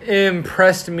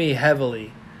impressed me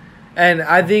heavily. And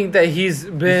I think that he's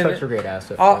been such a great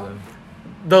asset for them.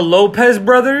 The Lopez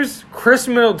brothers, Chris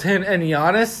Middleton and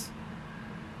Giannis.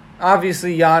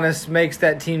 Obviously, Giannis makes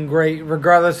that team great,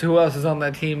 regardless who else is on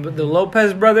that team. But the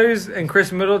Lopez brothers and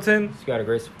Chris Middleton He's got a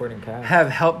great supporting cast. Have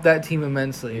helped that team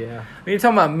immensely. Yeah. When you're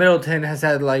talking about Middleton has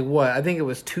had, like, what? I think it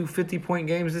was 2 50-point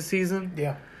games this season.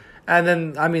 Yeah. And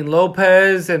then, I mean,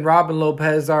 Lopez and Robin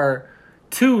Lopez are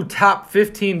 2 top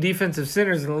 15 defensive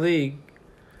centers in the league.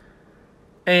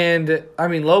 And, I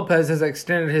mean, Lopez has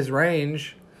extended his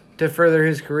range to further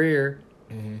his career.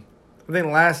 I think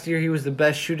last year he was the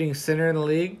best shooting center in the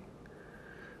league.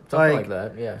 Something like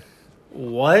that, yeah.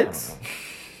 What?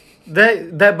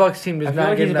 That Bucks team does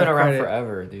not get enough credit. He's been around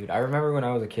forever, dude. I remember when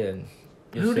I was a kid.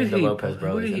 Who did the Lopez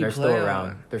brothers, and they're still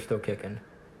around. They're still kicking.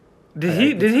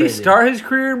 Did he start his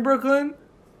career in Brooklyn?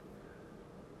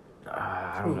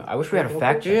 I don't know. I wish we had a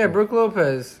fact checker. Yeah, Brook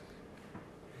Lopez.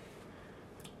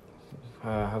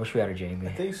 I wish we had a Jamie.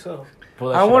 I think so.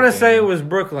 I want to say it was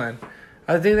Brooklyn.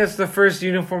 I think that's the first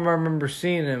uniform I remember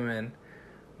seeing him in.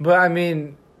 But, I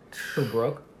mean... For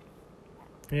Brook?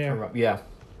 Yeah. Yeah.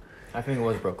 I think it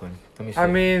was Brooklyn. Let me see. I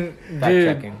mean, fact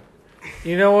dude, checking.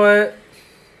 You know what?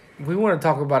 We want to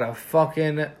talk about a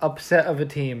fucking upset of a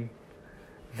team.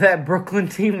 That Brooklyn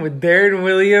team with Darren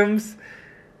Williams,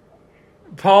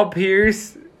 Paul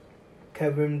Pierce,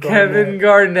 Kevin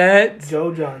Garnett,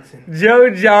 Joe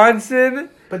Johnson.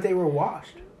 But they were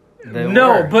washed.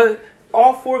 But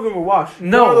all 4 of them were washed.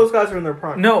 None of those guys are in their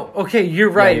prime. No, okay, you're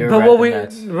right. Yeah, but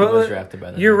was drafted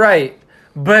by the You're right.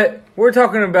 But we're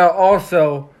talking about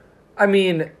also, I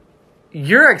mean,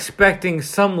 you're expecting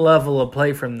some level of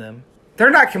play from them. They're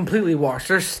not completely washed.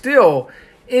 They're still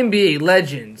NBA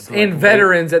legends and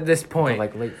veterans at this point.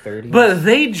 Like late 30s. But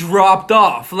they dropped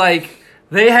off. Like,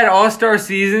 they had all-star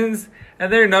seasons,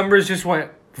 and their numbers just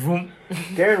went... Vroom.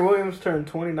 Darren Williams turned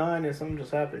 29 and something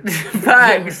just happened.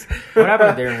 Facts. What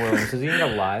happened to Darren Williams? Is he even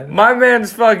alive? My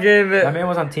man's fucking... That man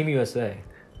was on Team USA.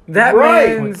 That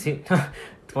man's...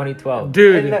 2012.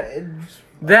 Dude.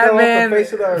 That man,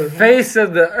 face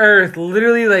of the earth,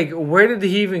 literally, like, where did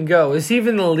he even go? Is he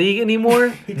even in the league anymore?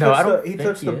 He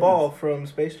touched the ball from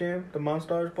Space Jam, the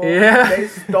Monstars ball. Yeah. They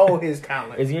stole his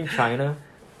talent. Is he in China?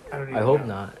 I hope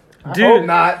not. Dude,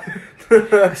 I hope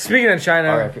not. Speaking of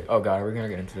China. Right, oh, God, we're going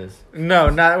to get into this. No,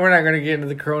 we're not going to get into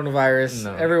the coronavirus.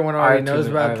 No. Everyone already knows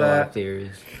about that.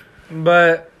 Theories.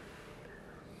 But,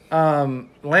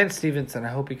 Lance Stevenson, I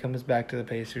hope he comes back to the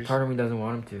Pacers. Part of me doesn't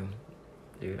want him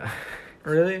to. Dude.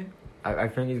 Really? I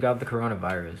think he's got the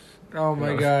coronavirus. Oh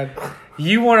my God!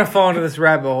 You want to fall into this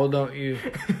rabbit hole, don't you?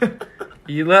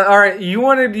 All right. You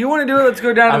want to do it? Let's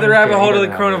go down to the rabbit hole of the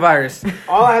coronavirus.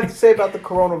 All I have to say about the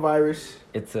coronavirus,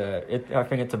 I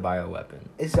think it's a bioweapon.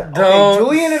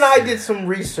 Julian and I did some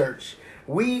research.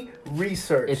 We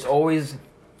researched. It's always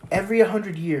every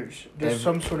 100 years. There's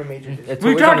some sort of major.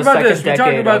 We talked about this. We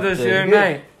talked about this the other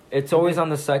night. It's always on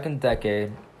the second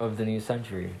decade of the new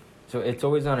century. So it's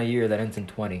always on a year that ends in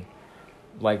 20.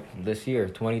 Like this year,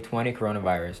 2020,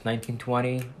 coronavirus.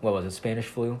 1920, what was it, Spanish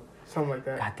flu? Something like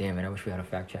that. God damn it, I wish we had a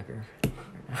fact checker.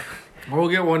 We'll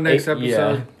get one next episode.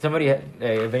 Yeah. Somebody, if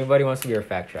anybody wants to be our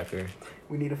fact checker.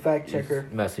 We need a fact checker.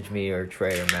 Message me or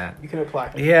Trey or Matt. You can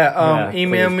apply. Yeah,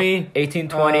 email me.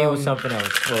 1820 was something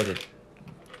else. What was it?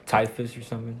 Typhus or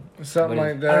something? Something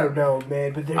like that. I don't know,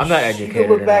 man. But I'm not educated. You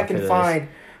can look back and find...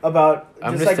 About,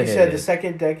 just like you said, the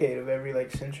second decade of every,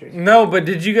 century. No, but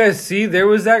did you guys see? There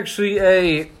was actually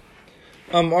a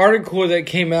article that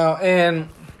came out and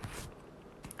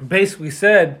basically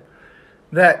said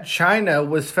that China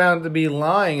was found to be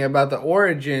lying about the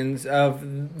origins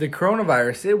of the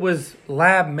coronavirus. It was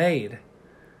lab-made.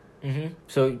 Mm-hmm.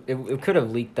 So it could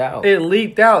have leaked out. It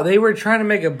leaked out. They were trying to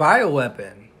make a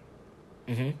bioweapon.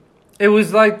 Mm-hmm. It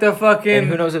was like the fucking... And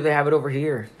who knows if they have it over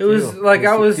here. It was like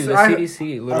I was... The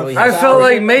CDC literally... I felt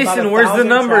like Mason, where's the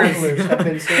numbers?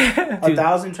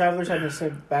 1,000 travelers have been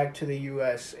sent back to the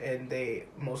U.S. and they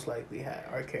most likely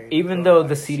are carrying... Even though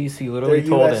the CDC literally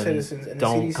told them, citizens, and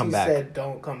don't the CDC come back. Said,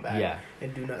 don't come back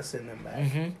and do not send them back.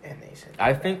 Mm-hmm. And they sent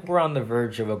I think we're on the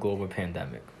verge of a global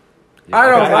pandemic.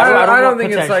 I don't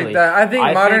think it's like that. I think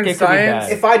modern science...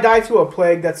 If I die to a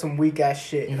plague, that's some weak-ass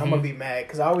shit, and I'm going to be mad,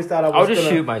 because I always thought I'll just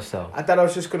shoot myself. I thought I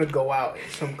was just going to go out in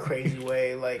some crazy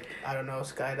way, like, I don't know,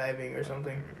 skydiving or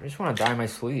something. I just want to die in my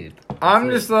sleep. I'm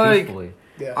just like...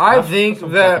 I think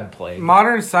that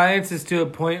modern science is to a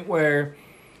point where,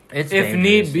 if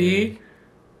need be,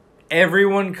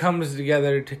 everyone comes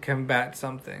together to combat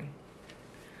something.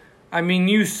 I mean,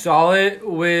 you saw it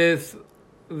with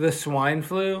the swine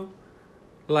flu.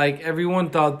 Like, everyone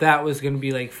thought that was going to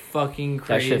be, like, fucking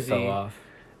crazy. That shit fell off.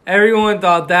 Everyone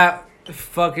thought that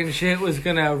fucking shit was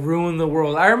going to ruin the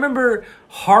world. I remember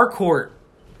Harcourt.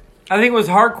 I think it was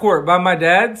Harcourt by my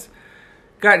dad's.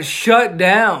 Got shut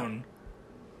down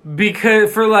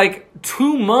because for,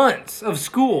 2 months of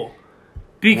school.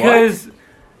 Because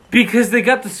they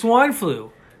got the swine flu.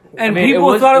 And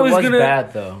people thought it was going to... It was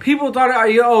bad, though. People thought,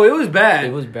 it was bad.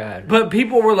 It was bad. But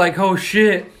people were like, oh,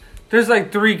 shit. There's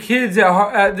 3 kids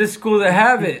at this school that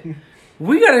have it.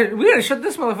 We gotta shut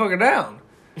this motherfucker down.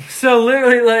 So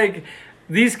literally,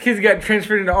 these kids got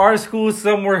transferred into our school.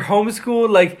 Some were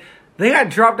homeschooled. They got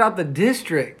dropped out the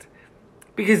district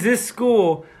because this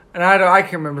school, and I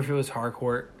can't remember if it was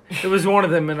Harcourt. It was one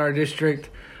of them in our district,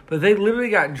 but they literally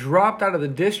got dropped out of the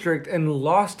district and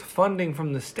lost funding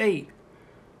from the state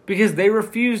because they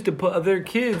refused to put other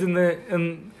kids in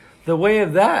the way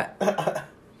of that.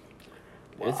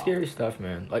 Wow. It's scary stuff,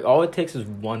 man. All it takes is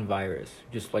one virus.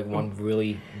 Just, one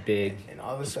really big, and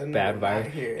all of a sudden bad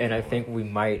virus. And I think we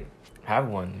might have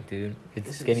one, dude.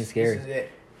 It's getting scary. This is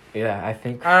it. Yeah, I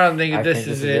think... I don't think this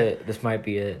is it. This might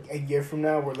be it. A year from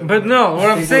now, we're living... But no, what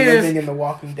I'm saying is... in the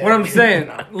Walking Dead. What I'm saying,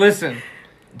 listen.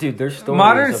 Dude, there's stories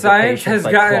modern of science the patients,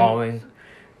 has gotten... clawing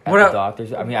at the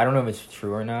doctors. I mean, I don't know if it's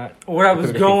true or not. What I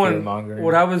was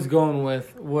going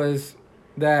with was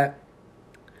that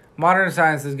modern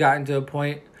science has gotten to a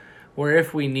point where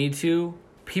if we need to,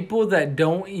 people that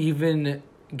don't even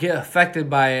get affected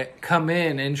by it come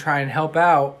in and try and help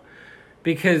out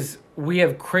because we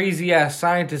have crazy-ass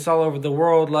scientists all over the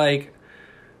world.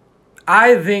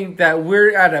 I think that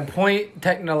we're at a point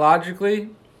technologically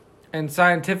and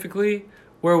scientifically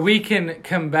where we can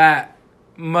combat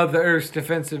Mother Earth's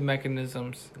defensive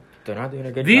mechanisms. They're not doing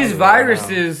a good job. These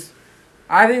viruses...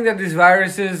 I think that these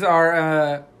viruses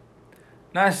are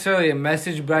not necessarily a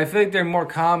message, but I feel like they're more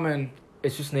common.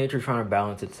 It's just nature trying to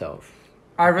balance itself.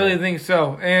 I really think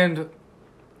so,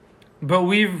 but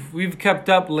we've kept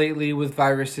up lately with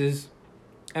viruses,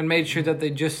 and made sure that they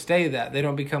just stay that they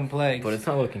don't become plagues. But it's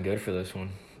not looking good for this one,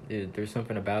 dude. There's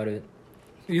something about it.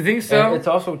 You think so? And it's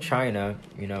also China.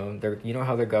 You know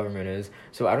how their government is.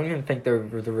 So I don't even think they're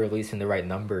releasing the right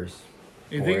numbers.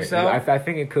 You think so? I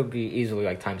think it could be easily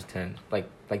like times 10, like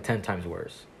 10 times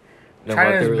worse.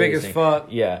 China's big as fuck.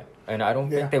 Yeah, and I don't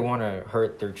think they want to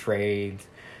hurt their trade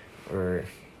or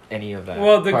any of that.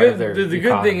 Well, the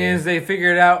good thing is they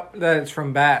figured out that it's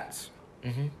from bats.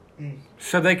 Mm-hmm. Mm.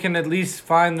 So they can at least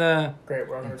find the... Great,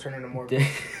 we're going to turn into more...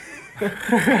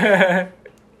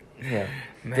 Yeah.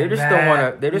 They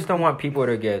just don't want people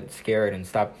to get scared and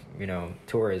stop,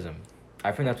 tourism.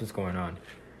 I think that's what's going on.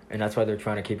 And that's why they're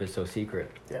trying to keep it so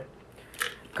secret. Yeah.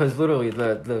 Because literally,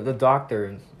 the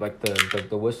doctor, like the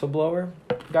whistleblower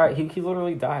guy, he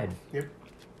literally died. Yep.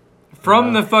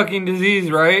 From the fucking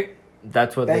disease, right?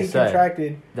 That's what they said.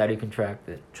 That he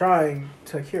contracted. Trying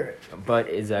to cure it. But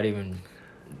is that even...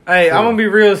 Hey, true? I'm going to be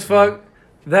real as fuck.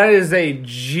 That is a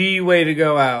G way to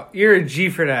go out. You're a G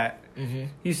for that. Mm-hmm.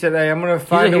 You said, hey, I'm going to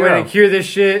find a way to cure this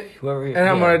shit, and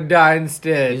I'm going to die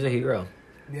instead. He's a hero.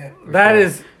 Yeah. That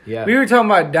is... Yeah. We were talking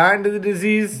about dying to the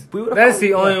disease. That's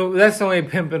the only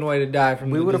pimping way to die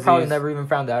from the disease. We would have probably never even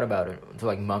found out about it until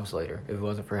like months later if it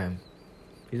wasn't for him.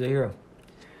 He's a hero.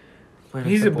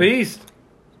 He's a beast.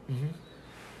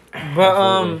 Mm-hmm.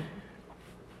 But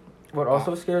what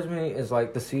also scares me is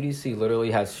like the CDC literally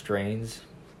has strains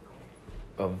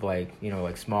of like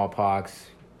smallpox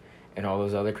and all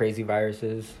those other crazy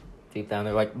viruses deep down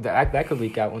there. Like that could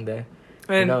leak out one day.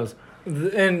 Who knows?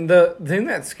 And the thing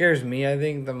that scares me, I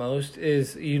think, the most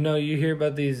is, you hear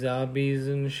about these zombies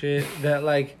and shit that,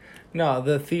 like, no,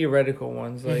 the theoretical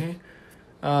ones, like,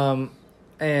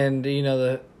 and,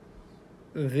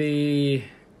 the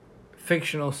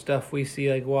fictional stuff we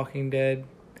see, like Walking Dead,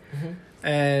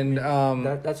 and,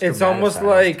 that's it's almost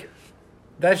like,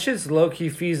 that shit's low-key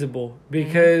feasible,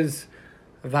 because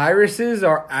viruses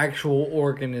are actual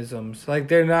organisms. Like,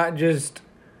 they're not just...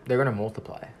 They're gonna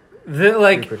multiply.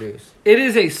 Reproduce. It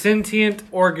is a sentient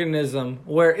organism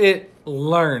where it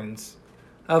learns.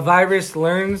 A virus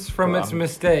learns from its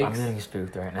mistakes. I'm getting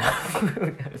spooked right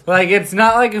now. Like, it's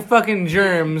not like a fucking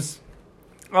germs.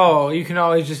 Oh, you can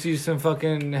always just use some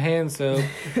fucking hand soap.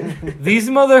 These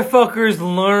motherfuckers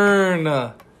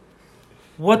learn.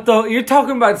 What the... You're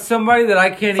talking about somebody that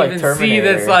I can't even see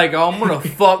that's like, oh, I'm gonna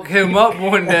fuck him up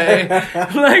one day.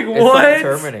 Like, what? It's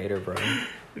like Terminator, bro.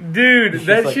 Dude,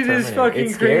 that shit is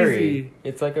fucking crazy.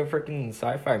 It's like a freaking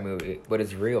sci-fi movie, but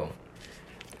it's real.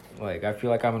 Like, I feel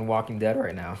like I'm in Walking Dead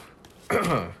right now.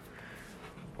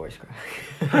 Voice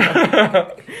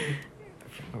crack.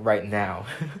 Right now.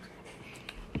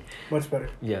 Much better.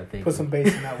 Yeah, thank you. Put some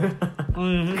bass in that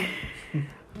one.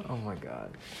 Oh my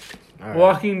god. Right.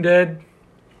 Walking Dead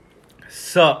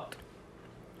sucked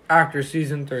after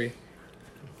season 3.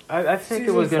 I think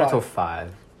it was good until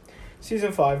 5.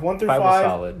 Season 5, 1 through 5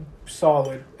 was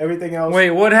solid. Everything else. Wait,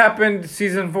 what happened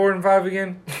season 4 and 5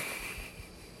 again?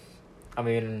 I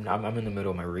mean, I'm in the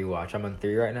middle of my rewatch. I'm on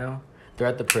 3 right now. They're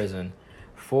at the prison.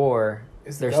 4,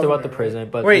 they're still at the prison.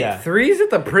 But wait, 3 is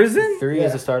at the prison? 3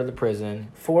 is the start of the prison.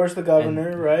 4 is the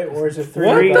governor, right? Or is it 3?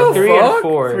 What the 3 fuck? and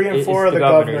 4. 3 and 4 are the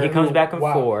governor. He comes back in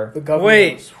 4. The governor.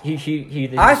 Wait,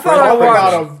 I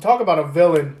thought talk about a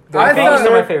villain. I think he's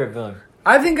my favorite villain.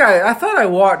 I thought I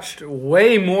watched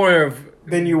way more of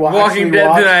than you Walking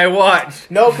Dead than I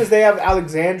watched. No, because they have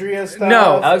Alexandria stuff.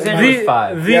 No, Alexandria was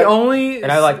 5.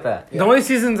 And I like that. The only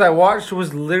seasons I watched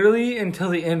was literally until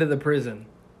the end of the prison.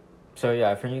 So yeah,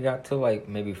 I think you got to like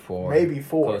maybe 4. Maybe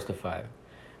 4. Close to 5.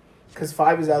 Because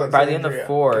 5 is Alexandria. By the end of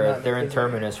 4, they're in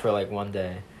Terminus for like one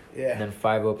day. Yeah. And then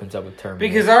 5 opens up with Terminus.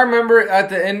 Because I remember at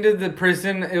the end of the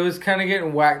prison, it was kind of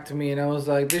getting whacked to me, and I was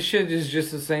like, this shit is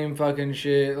just the same fucking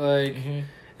shit. Like,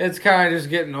 it's kind of just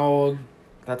getting old.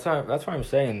 That's what I'm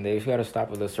saying. They just got to stop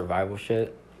with the survival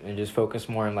shit and just focus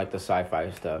more on like the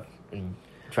sci-fi stuff and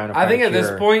trying to find I think at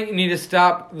this point, you need to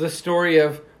stop the story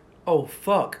of, oh,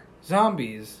 fuck,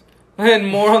 zombies. And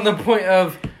more on the point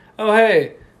of, oh,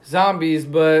 hey, zombies,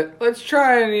 but let's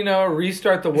try and,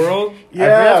 restart the world. Yeah,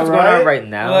 that's what's going on right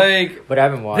now. Like, but I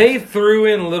haven't watched. They threw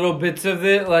in little bits of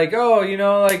it, like, oh,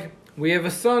 like, we have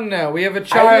a son now, we have a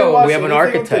child, we have an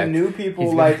architect. With the new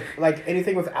people, like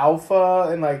anything with Alpha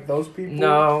and like those people.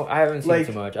 No, I haven't seen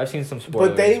too much. I've seen some spoilers.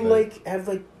 But they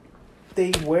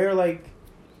they wear like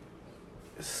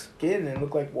skin and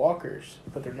look like walkers,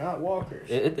 but they're not walkers.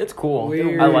 It's cool.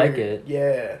 Weird. I like it.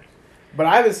 Yeah, but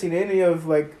I haven't seen any of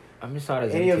like I'm just not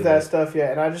as any of that stuff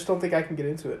yet, and I just don't think I can get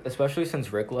into it. Especially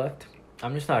since Rick left.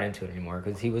 I'm just not into it anymore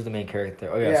because he was the main character.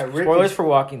 Oh, yeah. Spoilers for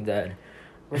Walking Dead.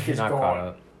 Rick is not caught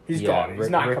up. He's gone. He's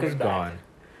not Rick is gone.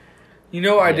 You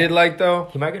know what I did like, though?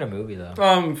 He might get a movie, though.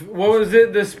 What was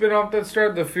it? The spin-off that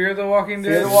started The Fear of the Walking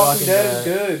Dead? Fear of the Walking Dead is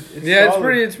good.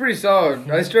 It's pretty solid.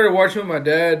 I started watching with my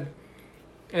dad,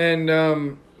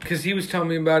 and because he was telling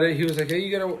me about it, he was like, "Hey,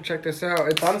 you gotta check this out."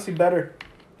 It's honestly better.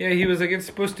 Yeah, he was like, "It's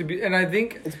supposed to be," and I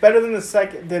think it's better than the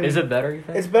second. Is it better? You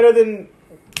think? It's better than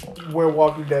where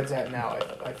Walking Dead's at now.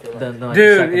 I feel like.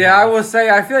 Dude, yeah, I will say,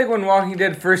 I feel like when Walking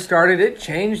Dead first started, it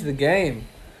changed the game.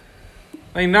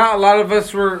 Like, not a lot of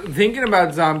us were thinking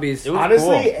about zombies.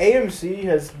 Honestly, cool. AMC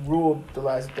has ruled the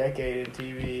last decade in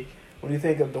TV. When you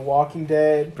think of The Walking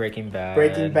Dead, Breaking Bad,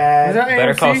 is that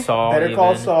Better Call Saul,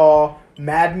 Call Saul,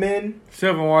 Mad Men.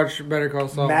 Still haven't watched Better Call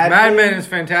Saul. Mad Men is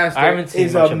fantastic. I haven't seen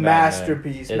is much a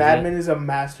masterpiece. Mad Men is a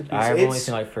masterpiece. I've only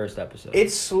seen like first episode.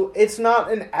 It's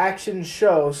not an action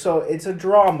show, so it's a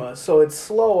drama, so it's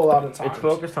slow a lot of times. It's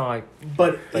focused on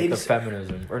the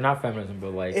feminism, or not feminism,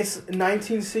 but like it's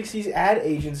 1960s ad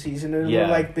agencies, and they're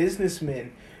like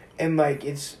businessmen. And, like,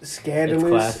 it's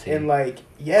scandalous and, like,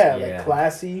 like,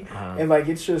 classy. And, like,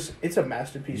 it's a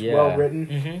masterpiece, well written.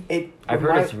 Mm-hmm. I've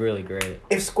heard it's really great.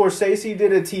 If Scorsese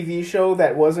did a TV show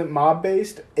that wasn't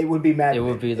mob-based, it would be Mad Men. It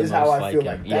would be the most how I feel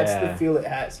like. That's the feel it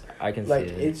has. I can see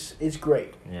it. It's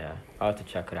great. Yeah. I'll have to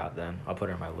check it out then. I'll put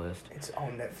it on my list. It's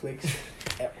on Netflix.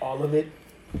 All of it.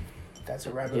 That's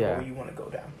a rabbit hole you want to go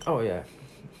down. Oh, yeah.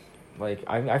 Like,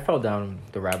 I fell down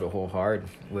the rabbit hole hard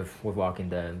with Walking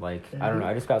Dead. Like, I don't know.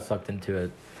 I just got sucked into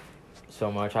it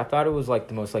so much. I thought it was, like,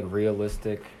 the most, like,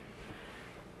 realistic,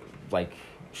 like,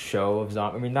 show of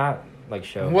zombie. I mean, not, like,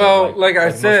 show. Well, like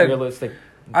I said, most realistic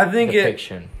I think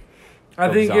depiction.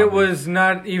 I think it was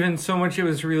not even so much it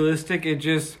was realistic. It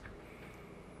just...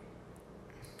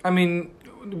 I mean,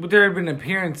 there have been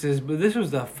appearances, but this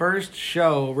was the first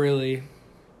show, really...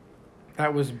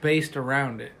 that was based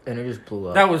around it. And it just blew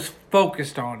up. That was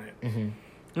focused on it. Mm-hmm.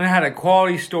 And it had a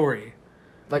quality story.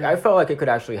 Like, I felt like it could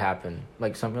actually happen.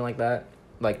 Like, something like that.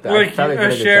 Like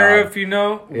a sheriff,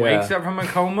 wakes up from a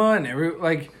coma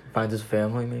and finds his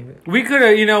family, maybe. We could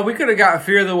have got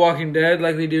Fear of the Walking Dead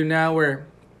like we do now, where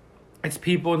it's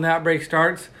people and the outbreak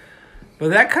starts.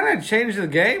 But that kind of changed the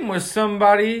game with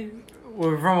somebody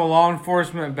from a law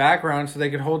enforcement background so they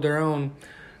could hold their own.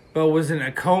 But was in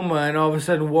a coma and all of a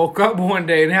sudden woke up one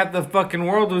day and half the fucking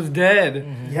world was dead.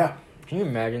 Mm-hmm. Yeah. Can you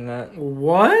imagine that?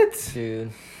 What?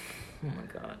 Dude. Oh my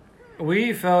god.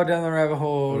 We fell down the rabbit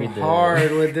hole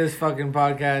hard with this fucking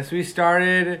podcast. We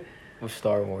started... with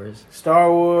Star Wars.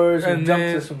 And we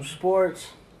jumped to some sports.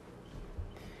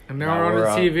 And now we're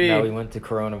on the TV. Now we went to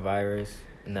coronavirus.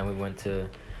 And then we went to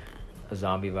a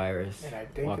zombie virus. And I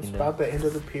think it's about the end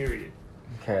of the period.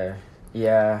 Okay.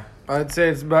 Yeah. I'd say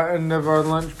it's about the end of our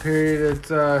lunch period. It's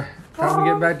time to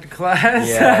get back to class.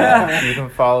 Yeah. You can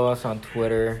follow us on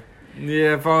Twitter.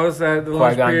 Yeah, follow us at the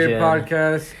Lunch Period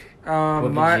Podcast.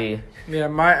 My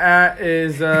 @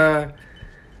 is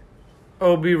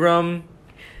Obi Rum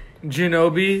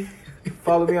Ginobi.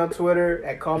 Follow me on Twitter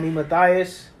at Call Me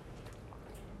Matthias.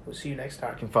 We'll see you next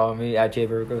time. You can follow me at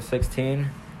JVergo16.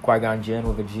 Qui-Gon Jinn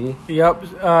with a G. Yep,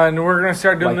 and we're gonna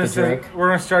start doing this. We're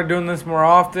gonna start doing this more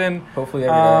often. Hopefully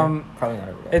every day. Probably not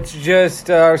every day. It's just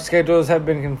our schedules have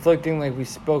been conflicting, like we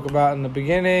spoke about in the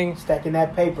beginning. Stacking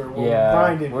that paper.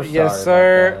 We're yes,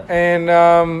 sir. And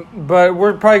but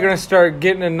we're probably gonna start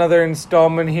getting another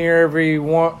installment here every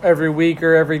week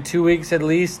or every 2 weeks at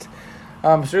least.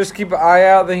 So just keep an eye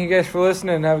out. Thank you guys for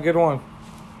listening. Have a good one.